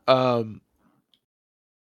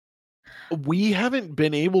 We haven't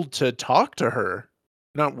been able to talk to her.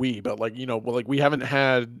 Not we, but we haven't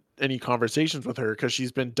had any conversations with her because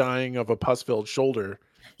she's been dying of a pus-filled shoulder.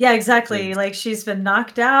 Yeah, exactly. She's been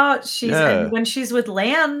knocked out. And when she's with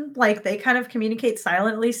Lan, they kind of communicate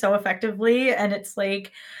silently so effectively, and it's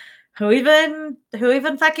who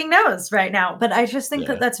even fucking knows right now? But I just think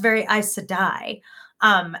that that's very Aes Sedai.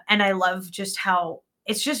 And I love just how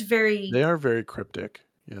it's just they are very cryptic.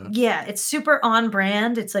 Yeah, it's super on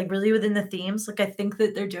brand. It's really within the themes. I think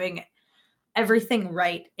that they're doing everything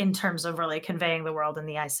right in terms of really conveying the world in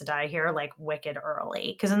the Aes Sedai here, wicked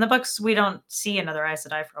early. Because in the books, we don't see another Aes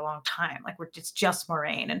Sedai for a long time. It's just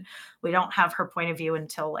Moraine, and we don't have her point of view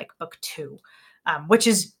until book 2, which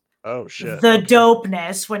is the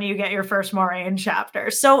dopeness when you get your first Moraine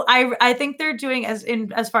chapter. So I think they're doing as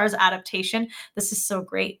far as adaptation, this is so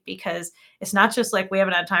great, because it's not just we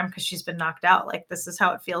haven't had time because she's been knocked out. This is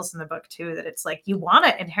how it feels in the book too, that it's you want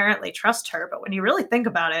to inherently trust her, but when you really think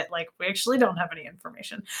about it, we actually don't have any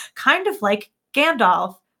information. Kind of like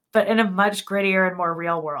Gandalf, but in a much grittier and more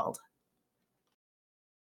real world.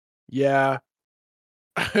 Yeah.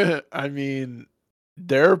 I mean,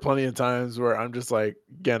 there are plenty of times where I'm just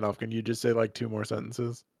Gandalf, can you just say 2 more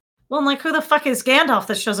sentences? Well, and who the fuck is Gandalf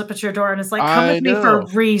that shows up at your door and is come with me for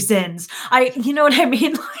reasons? You know what I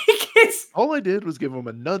mean? It's all I did was give him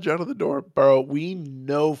a nudge out of the door, bro. We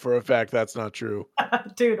know for a fact that's not true.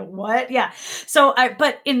 Dude, what? Yeah. So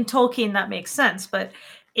but in Tolkien that makes sense, but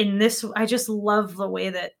in this, I just love the way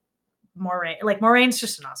that Moraine's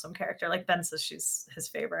just an awesome character. Ben says she's his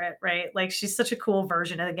favorite, right? She's such a cool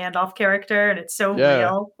version of the Gandalf character, and it's so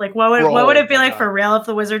real. What would it be for real if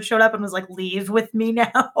the wizard showed up and was leave with me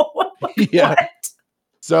now? What?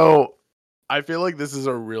 So I feel this is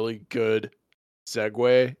a really good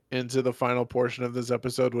segue into the final portion of this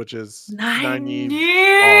episode, which is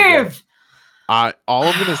Nynaeve. All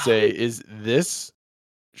I'm gonna say is this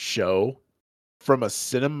show, from a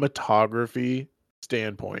cinematography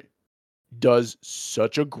standpoint, does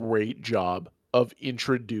such a great job of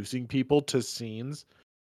introducing people to scenes.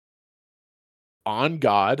 On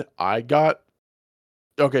God,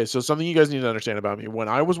 so something you guys need to understand about me. When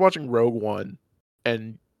I was watching Rogue One,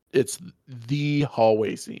 and it's the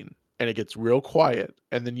hallway scene, and it gets real quiet,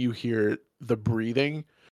 and then you hear the breathing,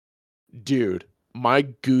 dude, my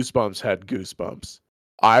goosebumps had goosebumps.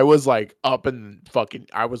 I was up and fucking,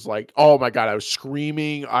 I was oh my God, I was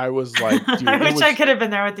screaming. I was dude, I wish I could have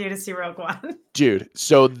been there with you to see Rogue One. Dude,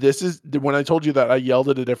 so this is when I told you that I yelled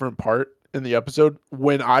at a different part in the episode.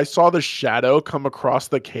 When I saw the shadow come across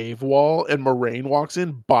the cave wall and Moraine walks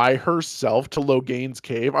in by herself to Loghain's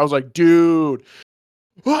cave, I was dude.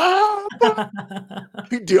 Dude,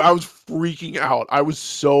 I was freaking out. I was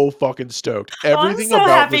so fucking stoked. Everything I'm so about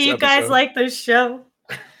happy this you episode, guys like this show.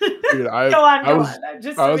 Dude, I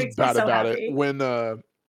was bad about it when I'm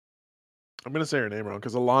gonna say her name wrong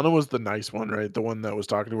because Alana was the nice one, right? The one that was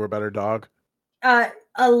talking to her about her dog.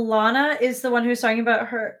 Alana is the one who's talking about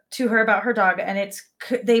her about her dog, and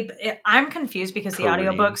I'm confused because the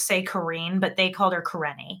audiobooks say Kareen, but they called her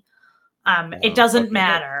Karenni. It doesn't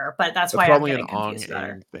matter, but that's why I'm getting confused about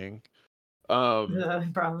her thing.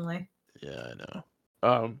 Probably. Yeah, I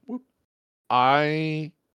know.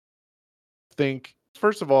 I think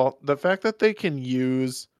first of all, the fact that they can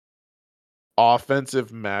use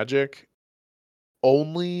offensive magic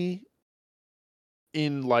only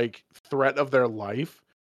in like threat of their life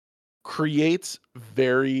creates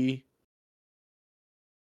very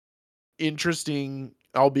interesting,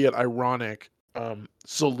 albeit ironic,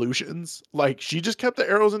 solutions. Like she just kept the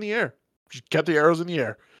arrows in the air. She kept the arrows in the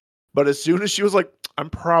air. But as soon as she was like, I'm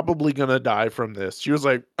probably gonna die from this, she was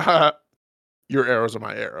like, your arrows are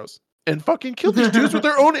my arrows. And fucking killed these dudes with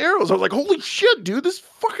their own arrows. I was like, holy shit, dude, this is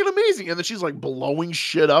fucking amazing. And then she's like blowing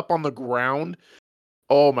shit up on the ground.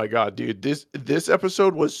 Oh my god, dude. This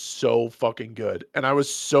episode was so fucking good. And I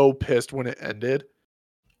was so pissed when it ended.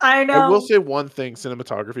 I know. I will say one thing,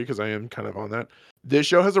 cinematography, because I am kind of on that. This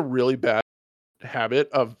show has a really bad habit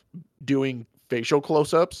of doing facial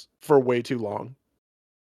close-ups for way too long.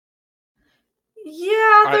 Yeah,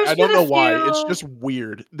 I don't know why. It's just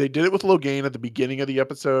weird. They did it with Logain at the beginning of the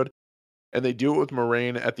episode, and they do it with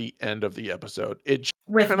Moraine at the end of the episode. It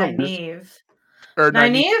with Nynaeve.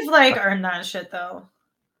 Nynaeve like earned that shit though.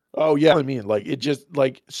 Oh yeah, I mean, like it just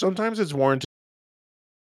like sometimes it's warranted.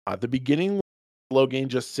 At the beginning, Logain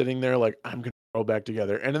just sitting there like I'm gonna roll back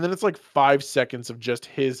together, and then it's like 5 seconds of just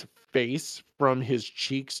his face from his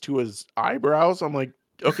cheeks to his eyebrows. I'm like,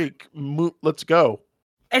 okay, let's go.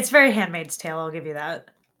 It's very Handmaid's Tale. I'll give you that.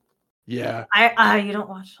 Yeah. You don't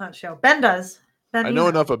watch that show. Ben does. Ben, I know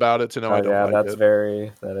enough about it to know I don't like it.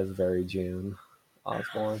 That is very June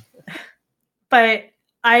Osborne. But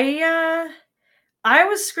I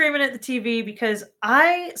was screaming at the TV because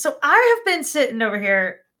I have been sitting over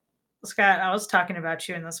here, Scott. I was talking about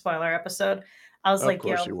you in the spoiler episode. I was like, of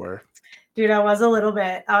course you were. Dude, I was a little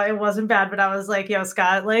bit. It wasn't bad, but I was like, yo,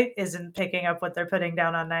 Scott like isn't picking up what they're putting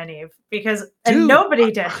down on Nynaeve because and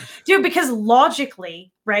nobody did. Dude, because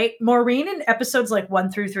logically, right? Maureen in episodes like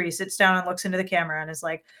 1 through 3 sits down and looks into the camera and is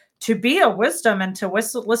like, to be a wisdom and to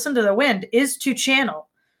listen to the wind is to channel.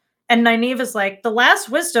 And Nynaeve is like, the last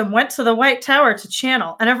wisdom went to the White Tower to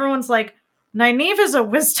channel. And everyone's like, Nynaeve is a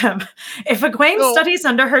wisdom. If Egwene studies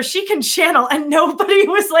under her, she can channel. And nobody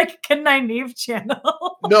was like, can Nynaeve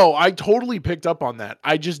channel? No, I totally picked up on that.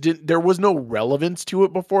 I just didn't. There was no relevance to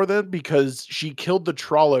it before then because she killed the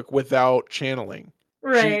Trolloc without channeling.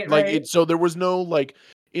 Right. So there was no like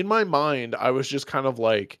in my mind. I was just kind of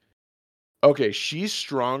like, okay, she's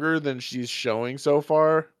stronger than she's showing so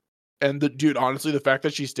far. And dude, honestly, the fact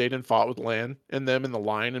that she stayed and fought with Lan and them in the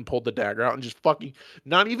line and pulled the dagger out and just fucking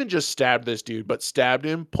not even just stabbed this dude, but stabbed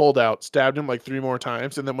him, pulled out, stabbed him like 3 more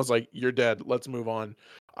times, and then was like, "You're dead. Let's move on."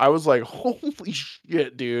 I was like, "Holy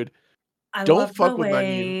shit, dude! Don't fuck with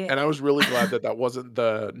Nynaeve." And I was really glad that wasn't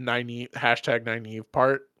the #Nynaeve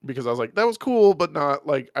part because I was like, that was cool, but not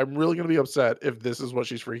like I'm really gonna be upset if this is what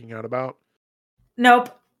she's freaking out about. Nope.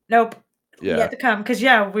 Yeah. Yet to come because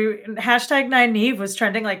 #Nynaeve was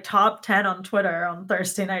trending like top 10 on Twitter on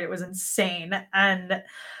Thursday night. It was insane, and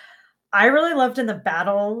I really loved in the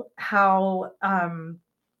battle how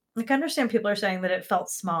like I understand people are saying that it felt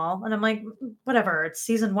small, and I'm like, whatever. It's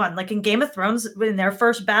season 1. Like in Game of Thrones, in their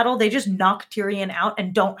first battle, they just knock Tyrion out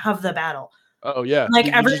and don't have the battle. Oh yeah, like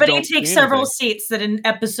everybody takes several seats. That in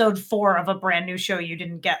episode 4 of a brand new show, you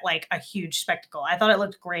didn't get like a huge spectacle. I thought it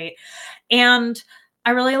looked great, and I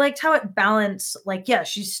really liked how it balanced, like, yeah,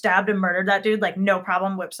 she stabbed and murdered that dude, like, no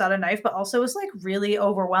problem, whips out a knife, but also was, like, really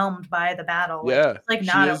overwhelmed by the battle. Yeah, like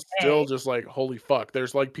not she is still just like, holy fuck,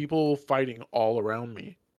 there's, like, people fighting all around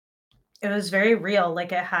me. It was very real,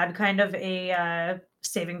 like, it had kind of a,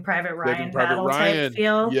 Saving Private Ryan battle type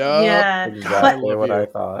feel. Yeah. Exactly what I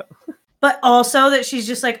thought. But also that she's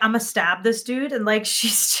just like, I'm gonna stab this dude, and, like,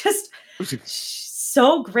 she's just...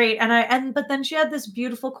 so great, but then she had this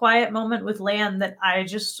beautiful quiet moment with Lan that I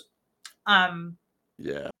just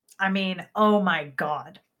yeah, I mean, oh my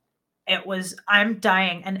god, I'm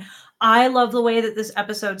dying. And I love the way that this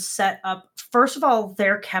episode set up, first of all,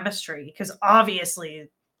 their chemistry, because obviously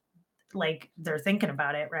like they're thinking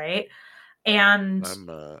about it, right? And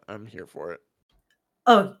I'm here for it.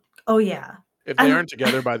 Oh yeah, if they aren't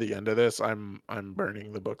together by the end of this, I'm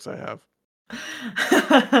burning the books I have.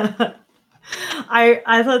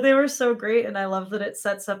 I thought they were so great, and I love that it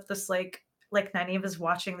sets up this like Nynaeve is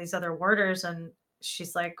watching these other warders, and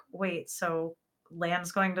she's like, wait, so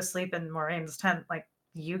Lan's going to sleep in Moraine's tent. Like,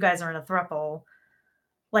 you guys are in a throuple.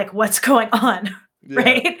 Like, what's going on? Yeah.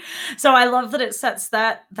 Right? So I love that it sets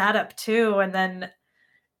that up too. And then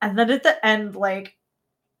at the end, like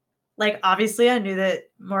obviously I knew that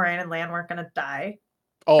Moraine and Lan weren't gonna die.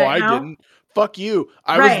 Oh, I didn't. Fuck you.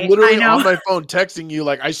 I was literally on my phone texting you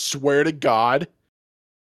like, I swear to God.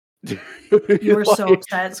 You were like, so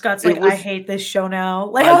upset. Scott's like, I hate this show now.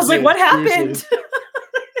 Like, I was like, what happened?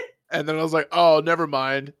 And then I was like, oh, never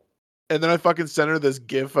mind. And then I fucking sent her this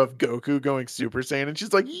gif of Goku going Super Saiyan, and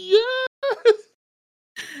she's like, yes!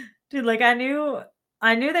 Dude, like, I knew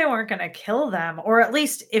they weren't going to kill them, or at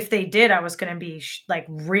least if they did, I was going to be like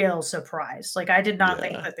real surprised. Like, I did not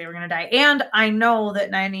think that they were going to die. And I know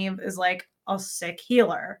that Nynaeve is like a sick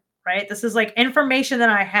healer, right? This is like information that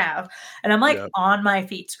I have. And I'm like on my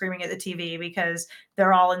feet screaming at the TV because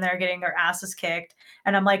they're all in there getting their asses kicked.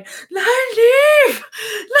 And I'm like, Nynaeve!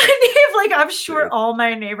 Like, I'm sure all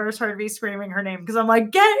my neighbors heard me screaming her name because I'm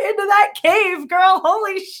like, get into that cave, girl.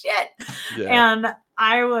 Holy shit. Yeah. And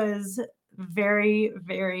I was very,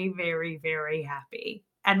 very, very, very happy.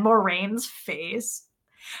 And Moraine's face.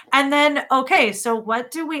 And then, okay, so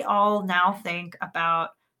what do we all now think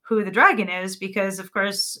about who the dragon is? Because, of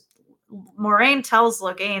course, Moraine tells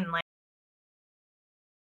Logain,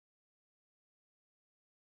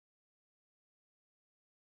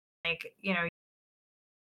 like, you know,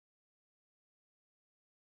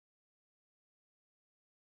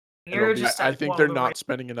 I think they're not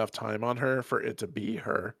spending enough time on her for it to be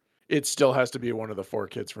her. It still has to be one of the 4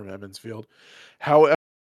 kids from Emmonsfield. However,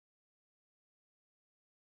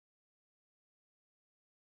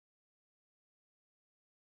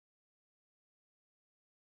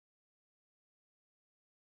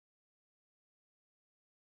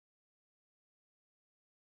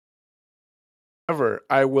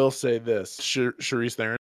 I will say this, Charisse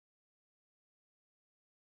Theron.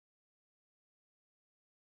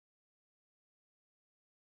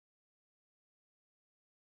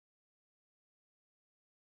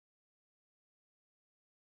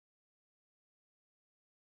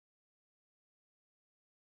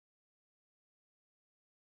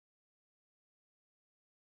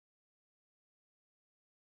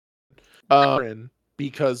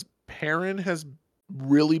 Because Perrin has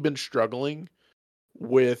really been struggling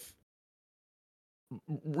with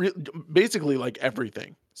basically like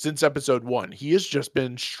everything since episode 1. He has just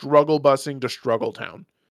been struggle busing to Struggle Town.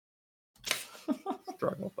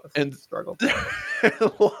 Struggle busing and struggle town.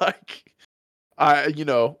 Like, I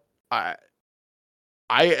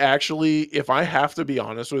actually, if I have to be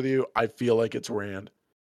honest with you, I feel like it's Rand.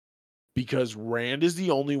 Because Rand is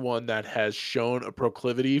the only one that has shown a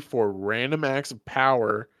proclivity for random acts of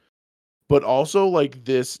power, but also like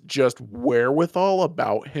this just wherewithal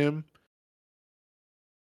about him.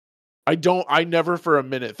 I never for a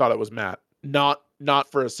minute thought it was Matt. Not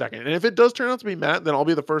for a second. And if it does turn out to be Matt, then I'll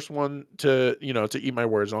be the first one to eat my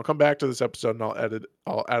words. And I'll come back to this episode and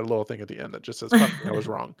I'll add a little thing at the end that just says, fuck, I was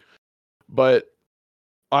wrong. But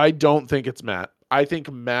I don't think it's Matt. I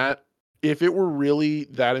think Matt, if it were really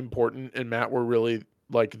that important and Matt were really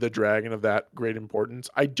like the dragon of that great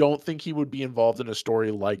importance, I don't think he would be involved in a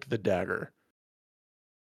story like the Dagger.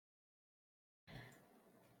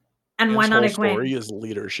 And why not Egwene? Story is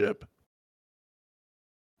leadership.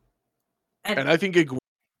 And I think Egwene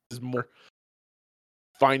is more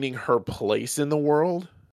finding her place in the world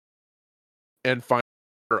and finding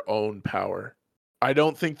her own power. I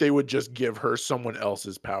don't think they would just give her someone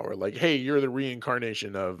else's power. Like, hey, you're the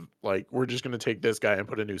reincarnation of, like, we're just going to take this guy and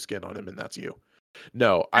put a new skin on him and that's you.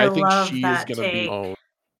 No, I think she is going to be own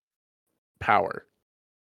power.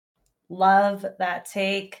 Love that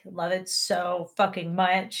take. Love it so fucking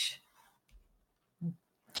much.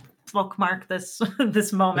 Bookmark this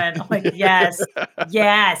moment. I'm like, yes,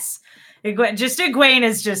 yes.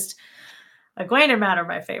 Egwene and Matt are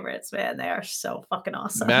my favorites, man. They are so fucking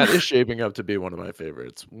awesome. Matt is shaping up to be one of my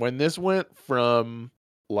favorites. When this went from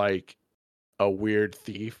like a weird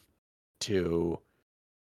thief to,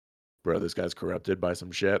 bro, this guy's corrupted by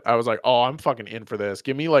some shit, I was like, oh, I'm fucking in for this.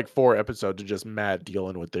 Give me like 4 episodes of just Matt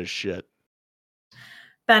dealing with this shit.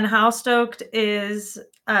 Ben, how stoked is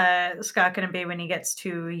Scott going to be when he gets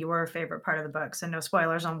to your favorite part of the books? And no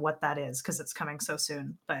spoilers on what that is because it's coming so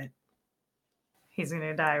soon, but he's going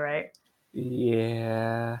to die, right?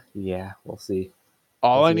 Yeah, we'll see.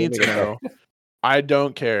 All I need to know, I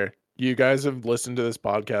don't care. You guys have listened to this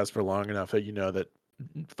podcast for long enough that you know that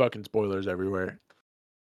fucking spoilers everywhere.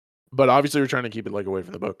 But obviously we're trying to keep it like away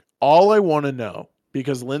from the book. All I want to know,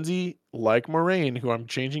 because Lindsay, like Moraine, who I'm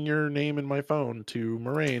changing your name in my phone to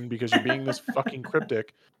Moraine because you're being this fucking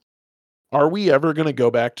cryptic, are we ever going to go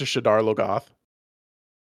back to Shadar Logoth?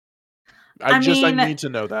 I need to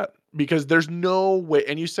know that, because there's no way,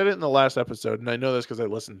 and you said it in the last episode, and I know this because I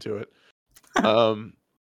listened to it.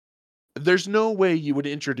 There's no way you would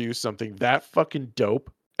introduce something that fucking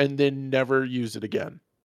dope and then never use it again.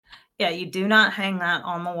 Yeah, you do not hang that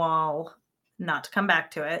on the wall, not to come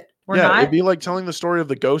back to it. It'd be like telling the story of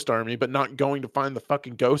the Ghost Army, but not going to find the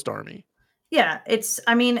fucking Ghost Army. Yeah,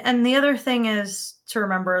 and the other thing is to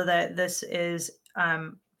remember that this is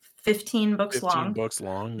 15 books long. 15 books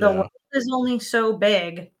long, The world is only so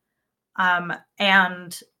big.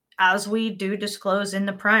 And as we do disclose in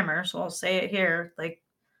the primer, so I'll say it here, like,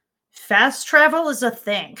 fast travel is a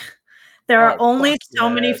thing. There are only so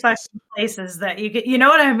many fucking places that you get, you know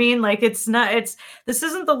what I mean? Like, this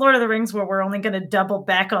isn't the Lord of the Rings where we're only going to double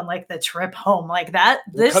back on like the trip home like that.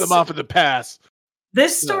 We'll cut them off at the pass.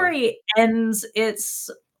 This story ends, it's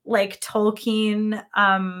like Tolkien,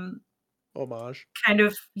 homage kind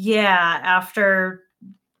of, after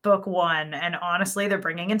book 1. And honestly, they're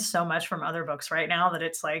bringing in so much from other books right now that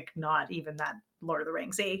it's like not even that Lord of the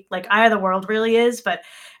Rings-y. Like, Eye of the World really is, but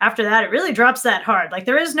after that it really drops that hard. Like,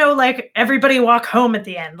 there is no like everybody walk home at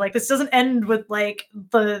the end. Like, this doesn't end with like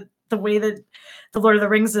the way that the Lord of the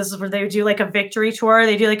Rings is, where they do like a victory tour,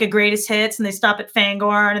 they do like a greatest hits, and they stop at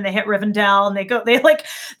Fangorn and they hit Rivendell and they like,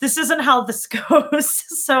 this isn't how this goes.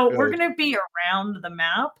 So we're going to be around the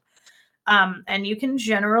map. And you can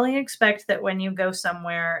generally expect that when you go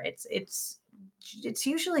somewhere, it's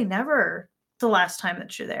usually never the last time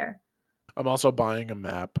that you're there. I'm also buying a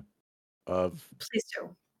map of. Please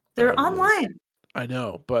do. They're online. I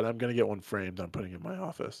know, but I'm gonna get one framed. I'm putting it in my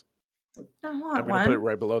office. I'm gonna put it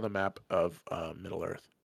right below the map of Middle Earth.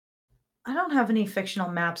 I don't have any fictional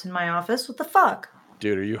maps in my office. What the fuck?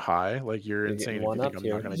 Dude, are you high? Like, you're insane. If you think I'm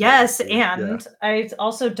not gonna yes, and I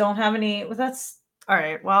also don't have any. Well, that's all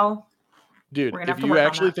right. Well. Dude, if you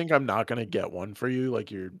actually think I'm not gonna get one for you, like,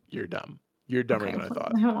 you're dumb. You're dumber than I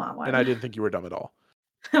thought. I want one. And I didn't think you were dumb at all.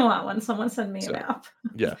 I want one. Someone send me a map.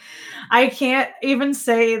 Yeah. I can't even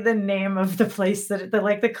say the name of the place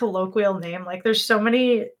the colloquial name. Like, there's so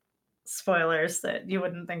many spoilers that you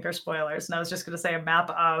wouldn't think are spoilers. And I was just gonna say a map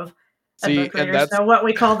of. And book readers know what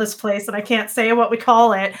we call this place, and I can't say what we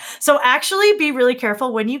call it. So actually be really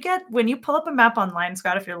careful when you pull up a map online,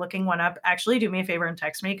 Scott, if you're looking one up, actually do me a favor and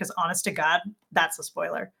text me, because honest to God, that's a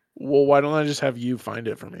spoiler. Well, why don't I just have you find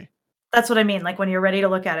it for me? That's what I mean. Like, when you're ready to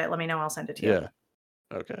look at it, let me know. I'll send it to you. Yeah.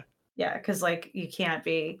 Okay. Yeah, because like, you can't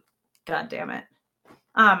be. God damn it.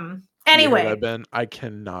 Anyway. I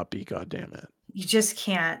cannot be. God damn it. You just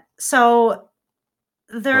can't. So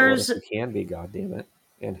there's. Well, you can be. God damn it.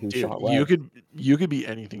 And who Dude, shot what? You could be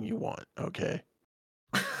anything you want, okay?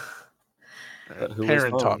 Who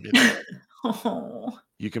Parent taught me that. Oh.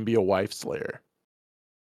 You can be a wife slayer.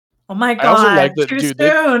 Oh my God! I also like that, too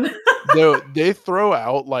dude. Soon. They throw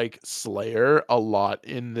out like Slayer a lot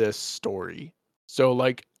in this story, so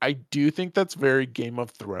like I do think that's very Game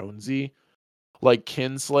of Thronesy. Like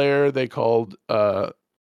Kinslayer, they called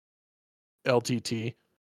LTT.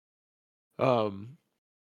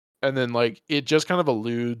 And then, like, it just kind of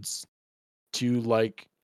alludes to, like,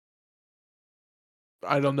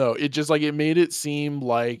 I don't know. It just, like, it made it seem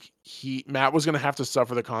like Matt was going to have to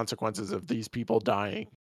suffer the consequences of these people dying.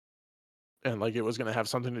 And, like, it was going to have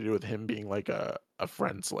something to do with him being, like, a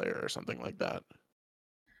friend slayer or something like that.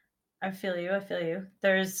 I feel you.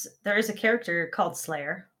 There is a character called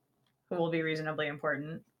Slayer who will be reasonably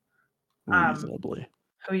important. Reasonably.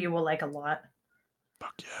 Who you will like a lot.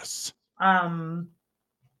 Fuck yes.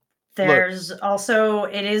 There's also,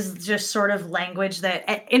 it is just sort of language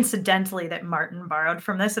that incidentally that Martin borrowed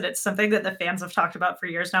from this, and it's something that the fans have talked about for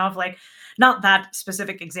years now, of like, not that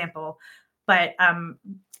specific example, but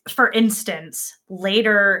for instance,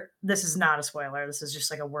 later, this is not a spoiler, this is just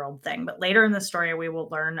like a world thing, but later in the story we will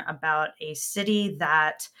learn about a city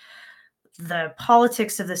that the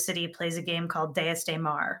politics of the city plays a game called Deus de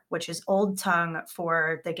Mar, which is old tongue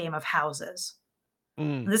for the game of houses.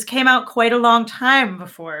 This came out quite a long time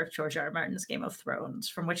before George R. R. Martin's Game of Thrones,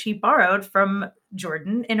 from which he borrowed from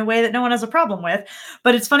Jordan in a way that no one has a problem with.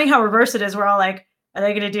 But it's funny how reverse it is. We're all like, are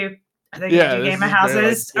they going to do Game of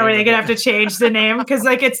Houses? Or are they going to have to change the name? Because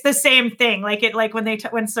like, it's the same thing. Like when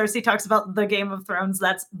Cersei talks about the Game of Thrones,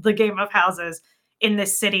 that's the Game of Houses in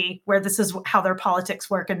this city, where this is how their politics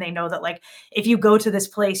work. And they know that, like, if you go to this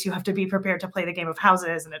place, you have to be prepared to play the Game of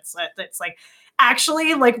Houses. And it's like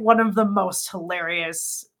actually like one of the most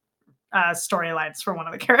hilarious storylines for one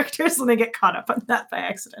of the characters when they get caught up on that by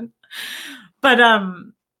accident. But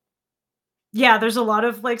yeah, there's a lot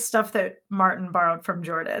of like stuff that Martin borrowed from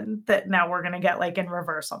Jordan that now we're going to get like in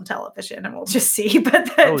reverse on television, and we'll just see. But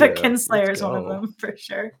Kinslayer is one of them for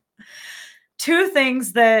sure. two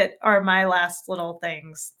things that are my last little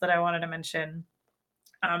things that I wanted to mention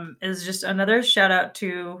is just another shout out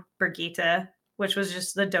to Brigitte, which was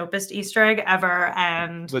just the dopest Easter egg ever.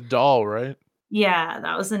 And the doll, right? Yeah,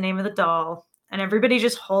 that was the name of the doll. And everybody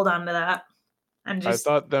just hold on to that. And just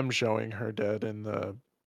I thought them showing her dead in the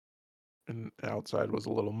outside was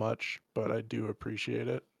a little much, but I do appreciate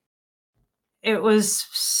it. It was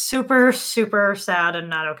super, super sad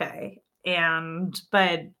and not okay.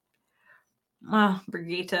 But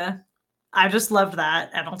Brigitte, I just loved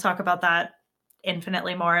that. And I'll talk about that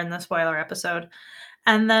infinitely more in the spoiler episode.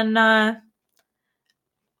 And then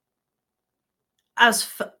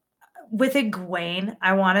with Egwene,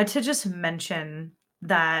 I wanted to just mention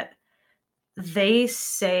that they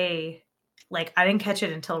say, like, I didn't catch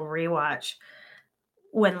it until rewatch.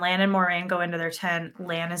 When Lan and Moraine go into their tent,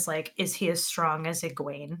 Lan is like, is he as strong as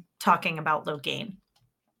Egwene? Talking about Logain.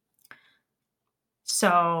 So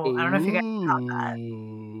I don't know if you guys caught that.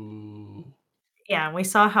 Yeah, and we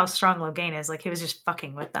saw how strong Logain is. Like, he was just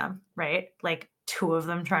fucking with them, right? Like, two of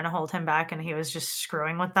them trying to hold him back, and he was just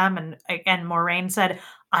screwing with them. And Moraine said,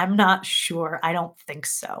 I'm not sure. I don't think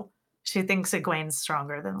so. She thinks Egwene's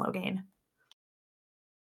stronger than Logain.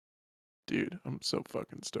 Dude, I'm so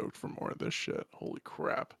fucking stoked for more of this shit. Holy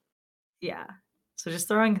crap. Yeah. So just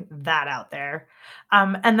throwing that out there.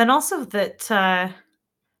 And then also that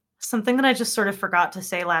something that I just sort of forgot to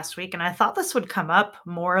say last week, and I thought this would come up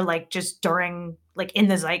more like just during, like, in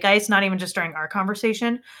the zeitgeist, not even just during our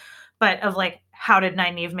conversation, but of like, how did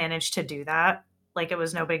Nynaeve manage to do that? Like, it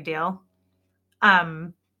was no big deal.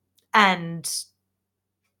 And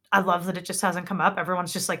I love that it just hasn't come up.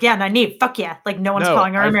 Everyone's just like, yeah, Nynaeve, fuck yeah. Like, no one's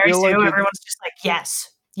calling her Mary Sue. Like everyone's just like,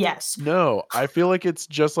 yes, yes. No, I feel like it's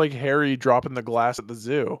just like Harry dropping the glass at the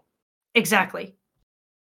zoo. Exactly.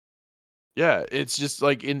 Yeah, it's just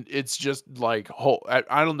like I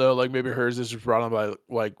don't know, like maybe hers is just brought on by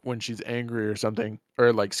like when she's angry or something,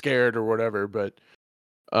 or like scared or whatever. But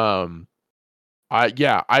I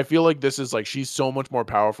feel like this is like, she's so much more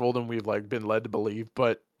powerful than we've like been led to believe,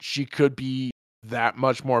 but she could be that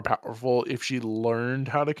much more powerful if she learned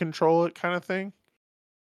how to control it, kind of thing.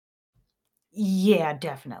 Yeah,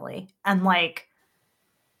 definitely. And like,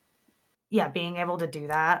 yeah, being able to do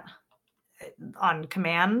that on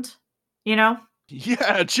command, you know?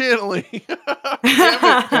 Yeah, channeling. Damn it,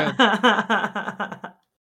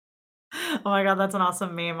 oh my god, that's an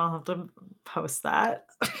awesome meme. I'll have to post that.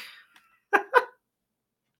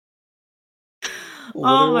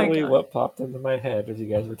 Oh my god. What popped into my head as you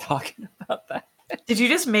guys were talking about that? Did you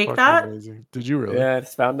just make that? Amazing. Did you really? Yeah, I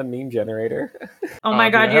just found a meme generator. Oh my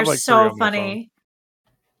god, you're like so funny.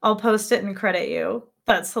 I'll post it and credit you.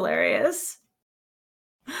 That's hilarious.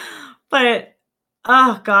 But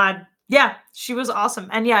oh god, yeah, she was awesome.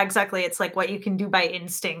 And yeah, exactly. It's like what you can do by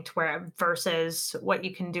instinct versus what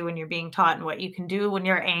you can do when you're being taught, and what you can do when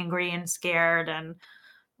you're angry and scared, and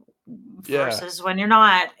versus when you're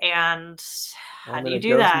not. And how do you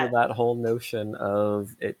do that? It goes into that whole notion of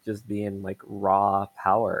it just being like raw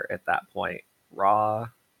power at that point. Raw,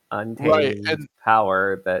 untamed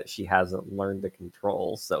power that she hasn't learned to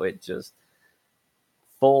control. So it just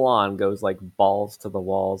full on goes like balls to the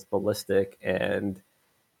walls, ballistic, and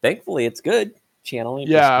thankfully it's good channeling.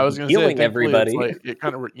 Yeah, I was going to say, everybody. Like, it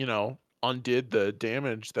kind of, undid the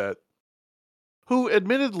damage that. Who,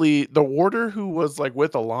 admittedly, the warder who was like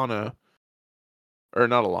with Alana, or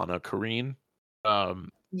not Alana, Kareen.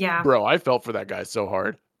 Yeah, bro, I felt for that guy so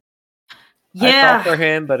hard. Yeah, I felt for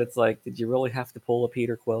him, but it's like, did you really have to pull a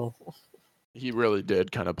Peter Quill? He really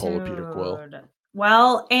did kind of pull a Peter Quill.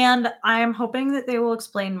 Well, and I'm hoping that they will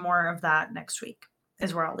explain more of that next week,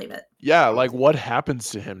 is where I'll leave it. Yeah, like what happens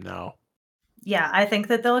to him now? Yeah, I think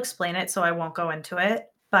that they'll explain it, so I won't go into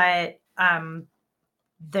it. But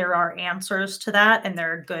there are answers to that, and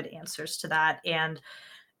there are good answers to that. And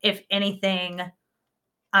if anything,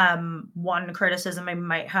 one criticism I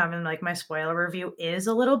might have in like my spoiler review is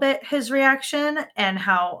a little bit his reaction and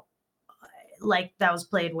how like that was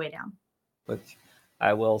played way down. Which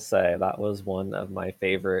I will say that was one of my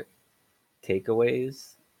favorite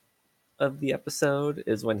takeaways of the episode,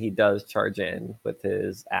 is when he does charge in with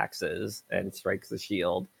his axes and strikes the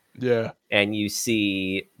shield. Yeah. And you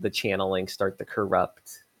see the channeling start to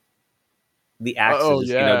corrupt the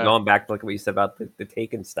axes, going back to like what you said about the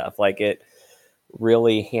Taken stuff. Like, it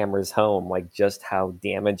really hammers home like just how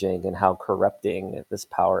damaging and how corrupting this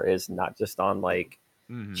power is, not just on like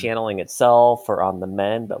channeling itself or on the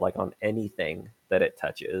men, but like on anything that it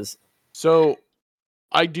touches. So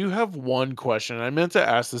I do have one question. I meant to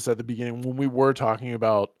ask this at the beginning when we were talking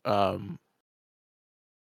about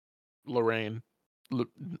Lorraine.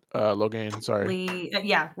 Logain, sorry.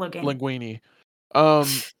 Logain. Linguini.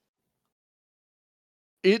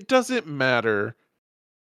 It doesn't matter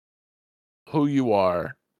who you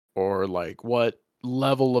are or like what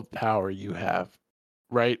level of power you have,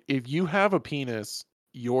 right? If you have a penis,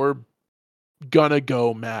 you're gonna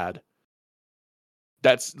go mad.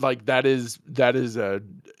 That's like that is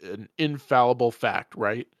an infallible fact,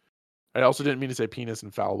 right? I also didn't mean to say penis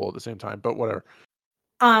infallible at the same time, but whatever.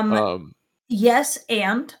 Yes,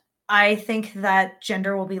 and I think that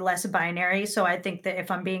gender will be less binary. So I think that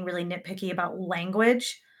if I'm being really nitpicky about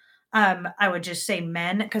language, I would just say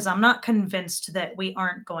men, because I'm not convinced that we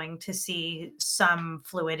aren't going to see some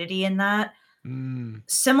fluidity in that.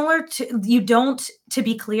 Similar to, to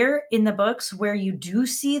be clear, in the books where you do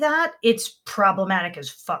see that, it's problematic as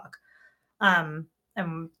fuck. And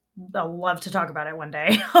I'll love to talk about it one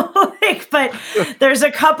day. But there's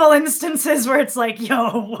a couple instances where it's like,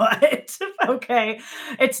 yo, what? Okay.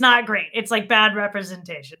 It's not great. It's like bad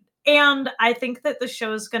representation. And I think that the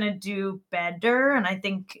show's going to do better. And I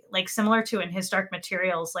think, like, similar to in His Dark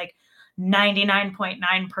Materials, like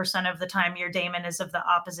 99.9% of the time your daemon is of the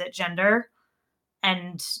opposite gender.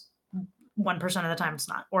 And 1% of the time it's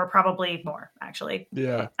not, or probably more, actually.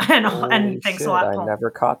 Yeah. and thanks a lot, Paul. I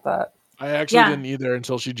never caught that. I actually didn't either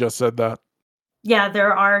until she just said that. Yeah,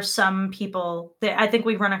 there are some people that I think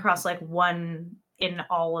we run across like one in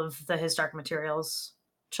all of the His Dark Materials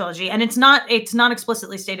trilogy, and it's not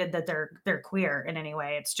explicitly stated that they're queer in any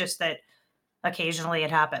way. It's just that occasionally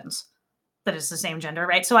it happens that it's the same gender,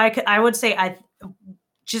 right? So I would say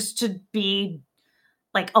just to be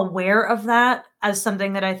like aware of that as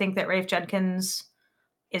something that I think that Rafe Judkins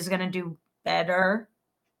is going to do better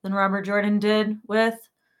than Robert Jordan did with.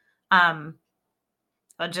 I'll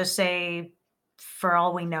just say, for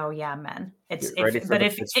all we know, yeah, men.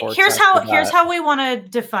 Here's how we want to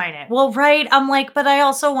define it. Well, right. I'm like, but I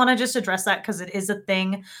also want to just address that because it is a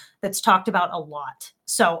thing that's talked about a lot.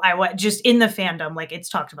 So I just in the fandom, like it's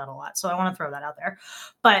talked about a lot. So I want to throw that out there.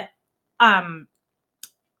 But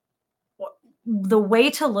the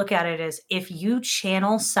way to look at it is if you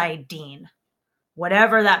channel Saidin,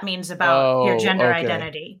 whatever that means about your gender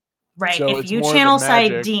identity, right? So if you channel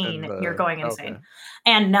Saidin, you're going insane. Okay.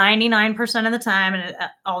 And 99% of the time, and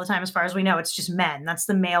all the time, as far as we know, it's just men. That's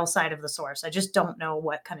the male side of the source. I just don't know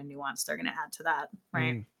what kind of nuance they're going to add to that,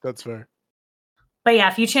 right? That's fair. But yeah,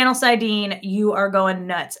 if you channel Saidin, you are going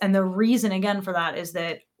nuts. And the reason, again, for that is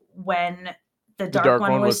that when the dark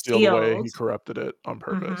one was sealed away, he corrupted it on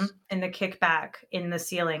purpose. In the kickback in the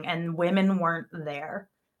ceiling, and women weren't there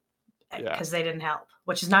because they didn't help,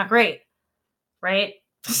 which is not great, right?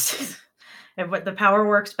 The power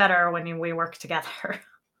works better when we work together,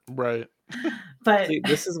 right? But see,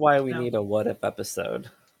 this is why we need a what if episode,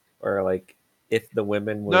 or like if the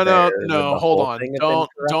women were no, hold on,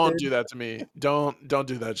 don't do that to me. Don't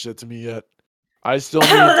do that shit to me yet. I still need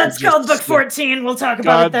that's called book 14. We'll talk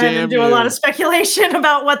about it then and do a lot of speculation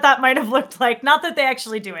about what that might have looked like. Not that they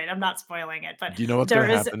actually do it. I'm not spoiling it, but do you know what's going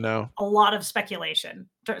to happen now? A lot of speculation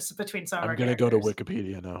between some of our characters. I'm going to go to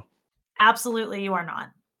Wikipedia now. Absolutely, you are not.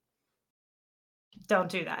 Don't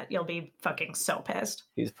do that. You'll be fucking so pissed.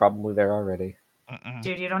 He's probably there already.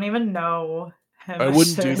 Dude, you don't even know him. I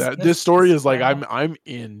wouldn't do that. This story is like I'm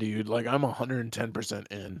in, dude. Like I'm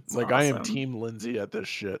 110% in. Like awesome. I am Team Lindsay at this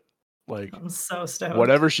shit. Like I'm so stoked.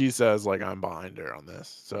 Whatever she says, like I'm behind her on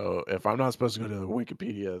this. So if I'm not supposed to go to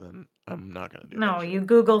Wikipedia, then I'm not gonna do that. No, you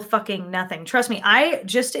Google fucking nothing. Trust me. I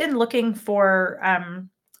just in looking for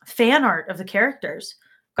fan art of the characters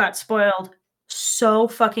got spoiled so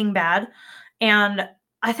fucking bad. And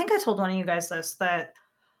I think I told one of you guys this, that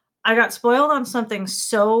I got spoiled on something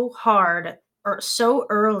so hard or so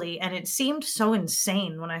early, and it seemed so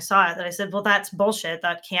insane when I saw it that I said, well, that's bullshit.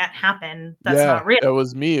 That can't happen. That's not real. It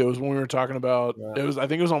was me. It was when we were talking about it was I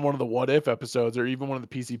think it was on one of the What If episodes or even one of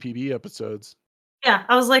the PCPB episodes. Yeah,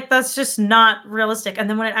 I was like, that's just not realistic. And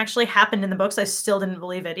then when it actually happened in the books, I still didn't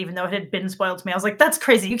believe it, even though it had been spoiled to me. I was like, that's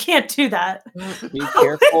crazy. You can't do that. Be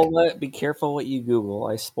careful what you Google.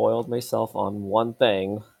 I spoiled myself on one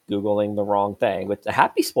thing, Googling the wrong thing, with a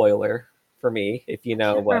happy spoiler for me, if you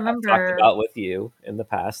know what I've talked about with you in the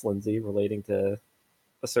past, Lindsay, relating to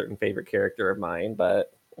a certain favorite character of mine,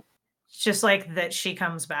 but just like that she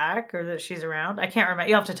comes back or that she's around. I can't remember.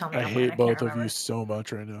 You have to tell me. I hate both of you so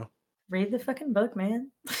much right now. Read the fucking book,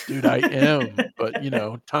 man. Dude, I am, but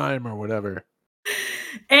time or whatever.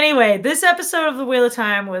 Anyway, this episode of The Wheel of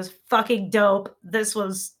Time was fucking dope. It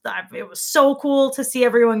was so cool to see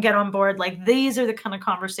everyone get on board. Like, these are the kind of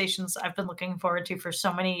conversations I've been looking forward to for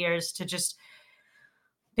so many years, to just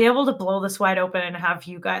be able to blow this wide open and have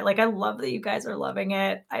you guys, like, I love that you guys are loving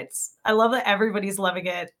it. I love that everybody's loving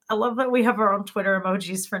it. I love that we have our own Twitter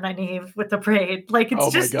emojis for Nynaeve with the braid. Like,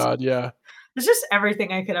 it's my God, yeah. It's just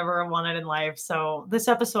everything I could ever have wanted in life. So this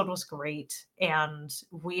episode was great. And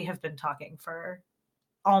we have been talking for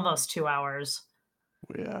almost 2 hours.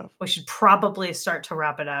 We should probably start to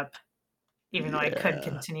wrap it up, even though I could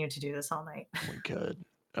continue to do this all night. We could.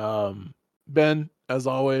 Ben, as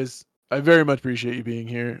always, I very much appreciate you being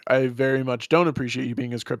here. I very much don't appreciate you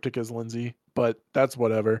being as cryptic as Lindsay, but that's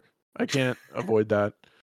whatever. I can't avoid that.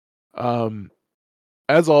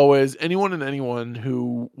 As always, anyone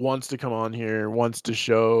who wants to come on here, wants to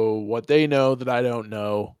show what they know that I don't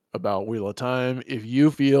know about Wheel of Time, if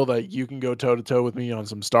you feel that you can go toe-to-toe with me on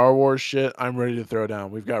some Star Wars shit, I'm ready to throw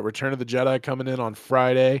down. We've got Return of the Jedi coming in on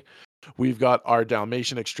Friday. We've got our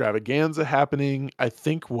Dalmatian extravaganza happening, I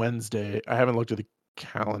think Wednesday. I haven't looked at the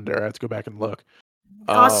calendar. I have to go back and look.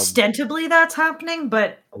 Ostensibly that's happening,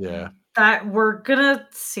 but that we're gonna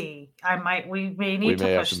see. We may need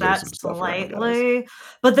to push that slightly.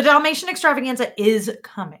 But the Dalmatian extravaganza is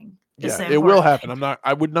coming. Yeah, it will happen.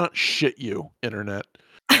 I would not shit you, internet.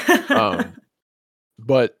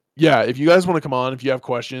 But yeah, if you guys want to come on, if you have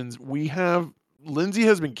questions, Lindsay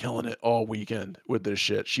has been killing it all weekend with this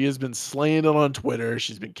shit. She has been slaying it on Twitter.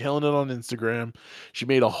 She's been killing it on Instagram. She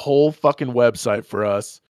made a whole fucking website for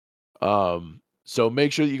us. So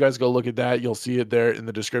make sure that you guys go look at that. You'll see it there in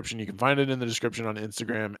the description. You can find it in the description on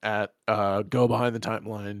Instagram at Go Behind the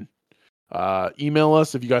Timeline. Email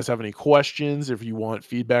us if you guys have any questions, if you want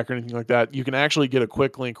feedback or anything like that. You can actually get a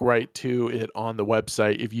quick link right to it on the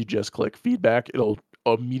website. If you just click feedback, it'll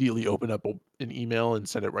immediately open up an email and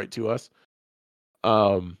send it right to us.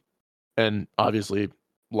 And obviously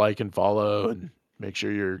like and follow and make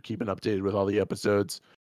sure you're keeping updated with all the episodes.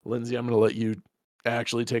 Lindsay, I'm going to let you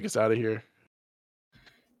actually take us out of here.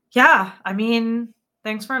 Yeah, I mean,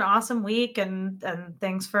 thanks for an awesome week and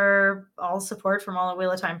thanks for all the support from all the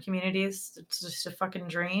Wheel of Time communities. It's just a fucking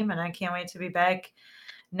dream, and I can't wait to be back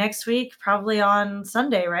next week, probably on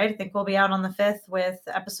Sunday, right? I think we'll be out on the 5th with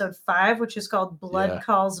episode 5, which is called Blood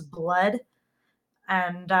Calls Blood.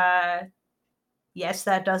 And yes,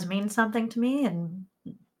 that does mean something to me, and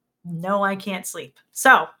no, I can't sleep.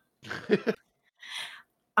 So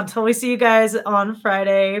until we see you guys on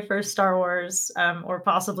Friday for Star Wars, or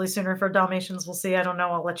possibly sooner for Dalmatians, we'll see. I don't know.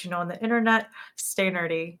 I'll let you know on the internet. Stay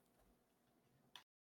nerdy.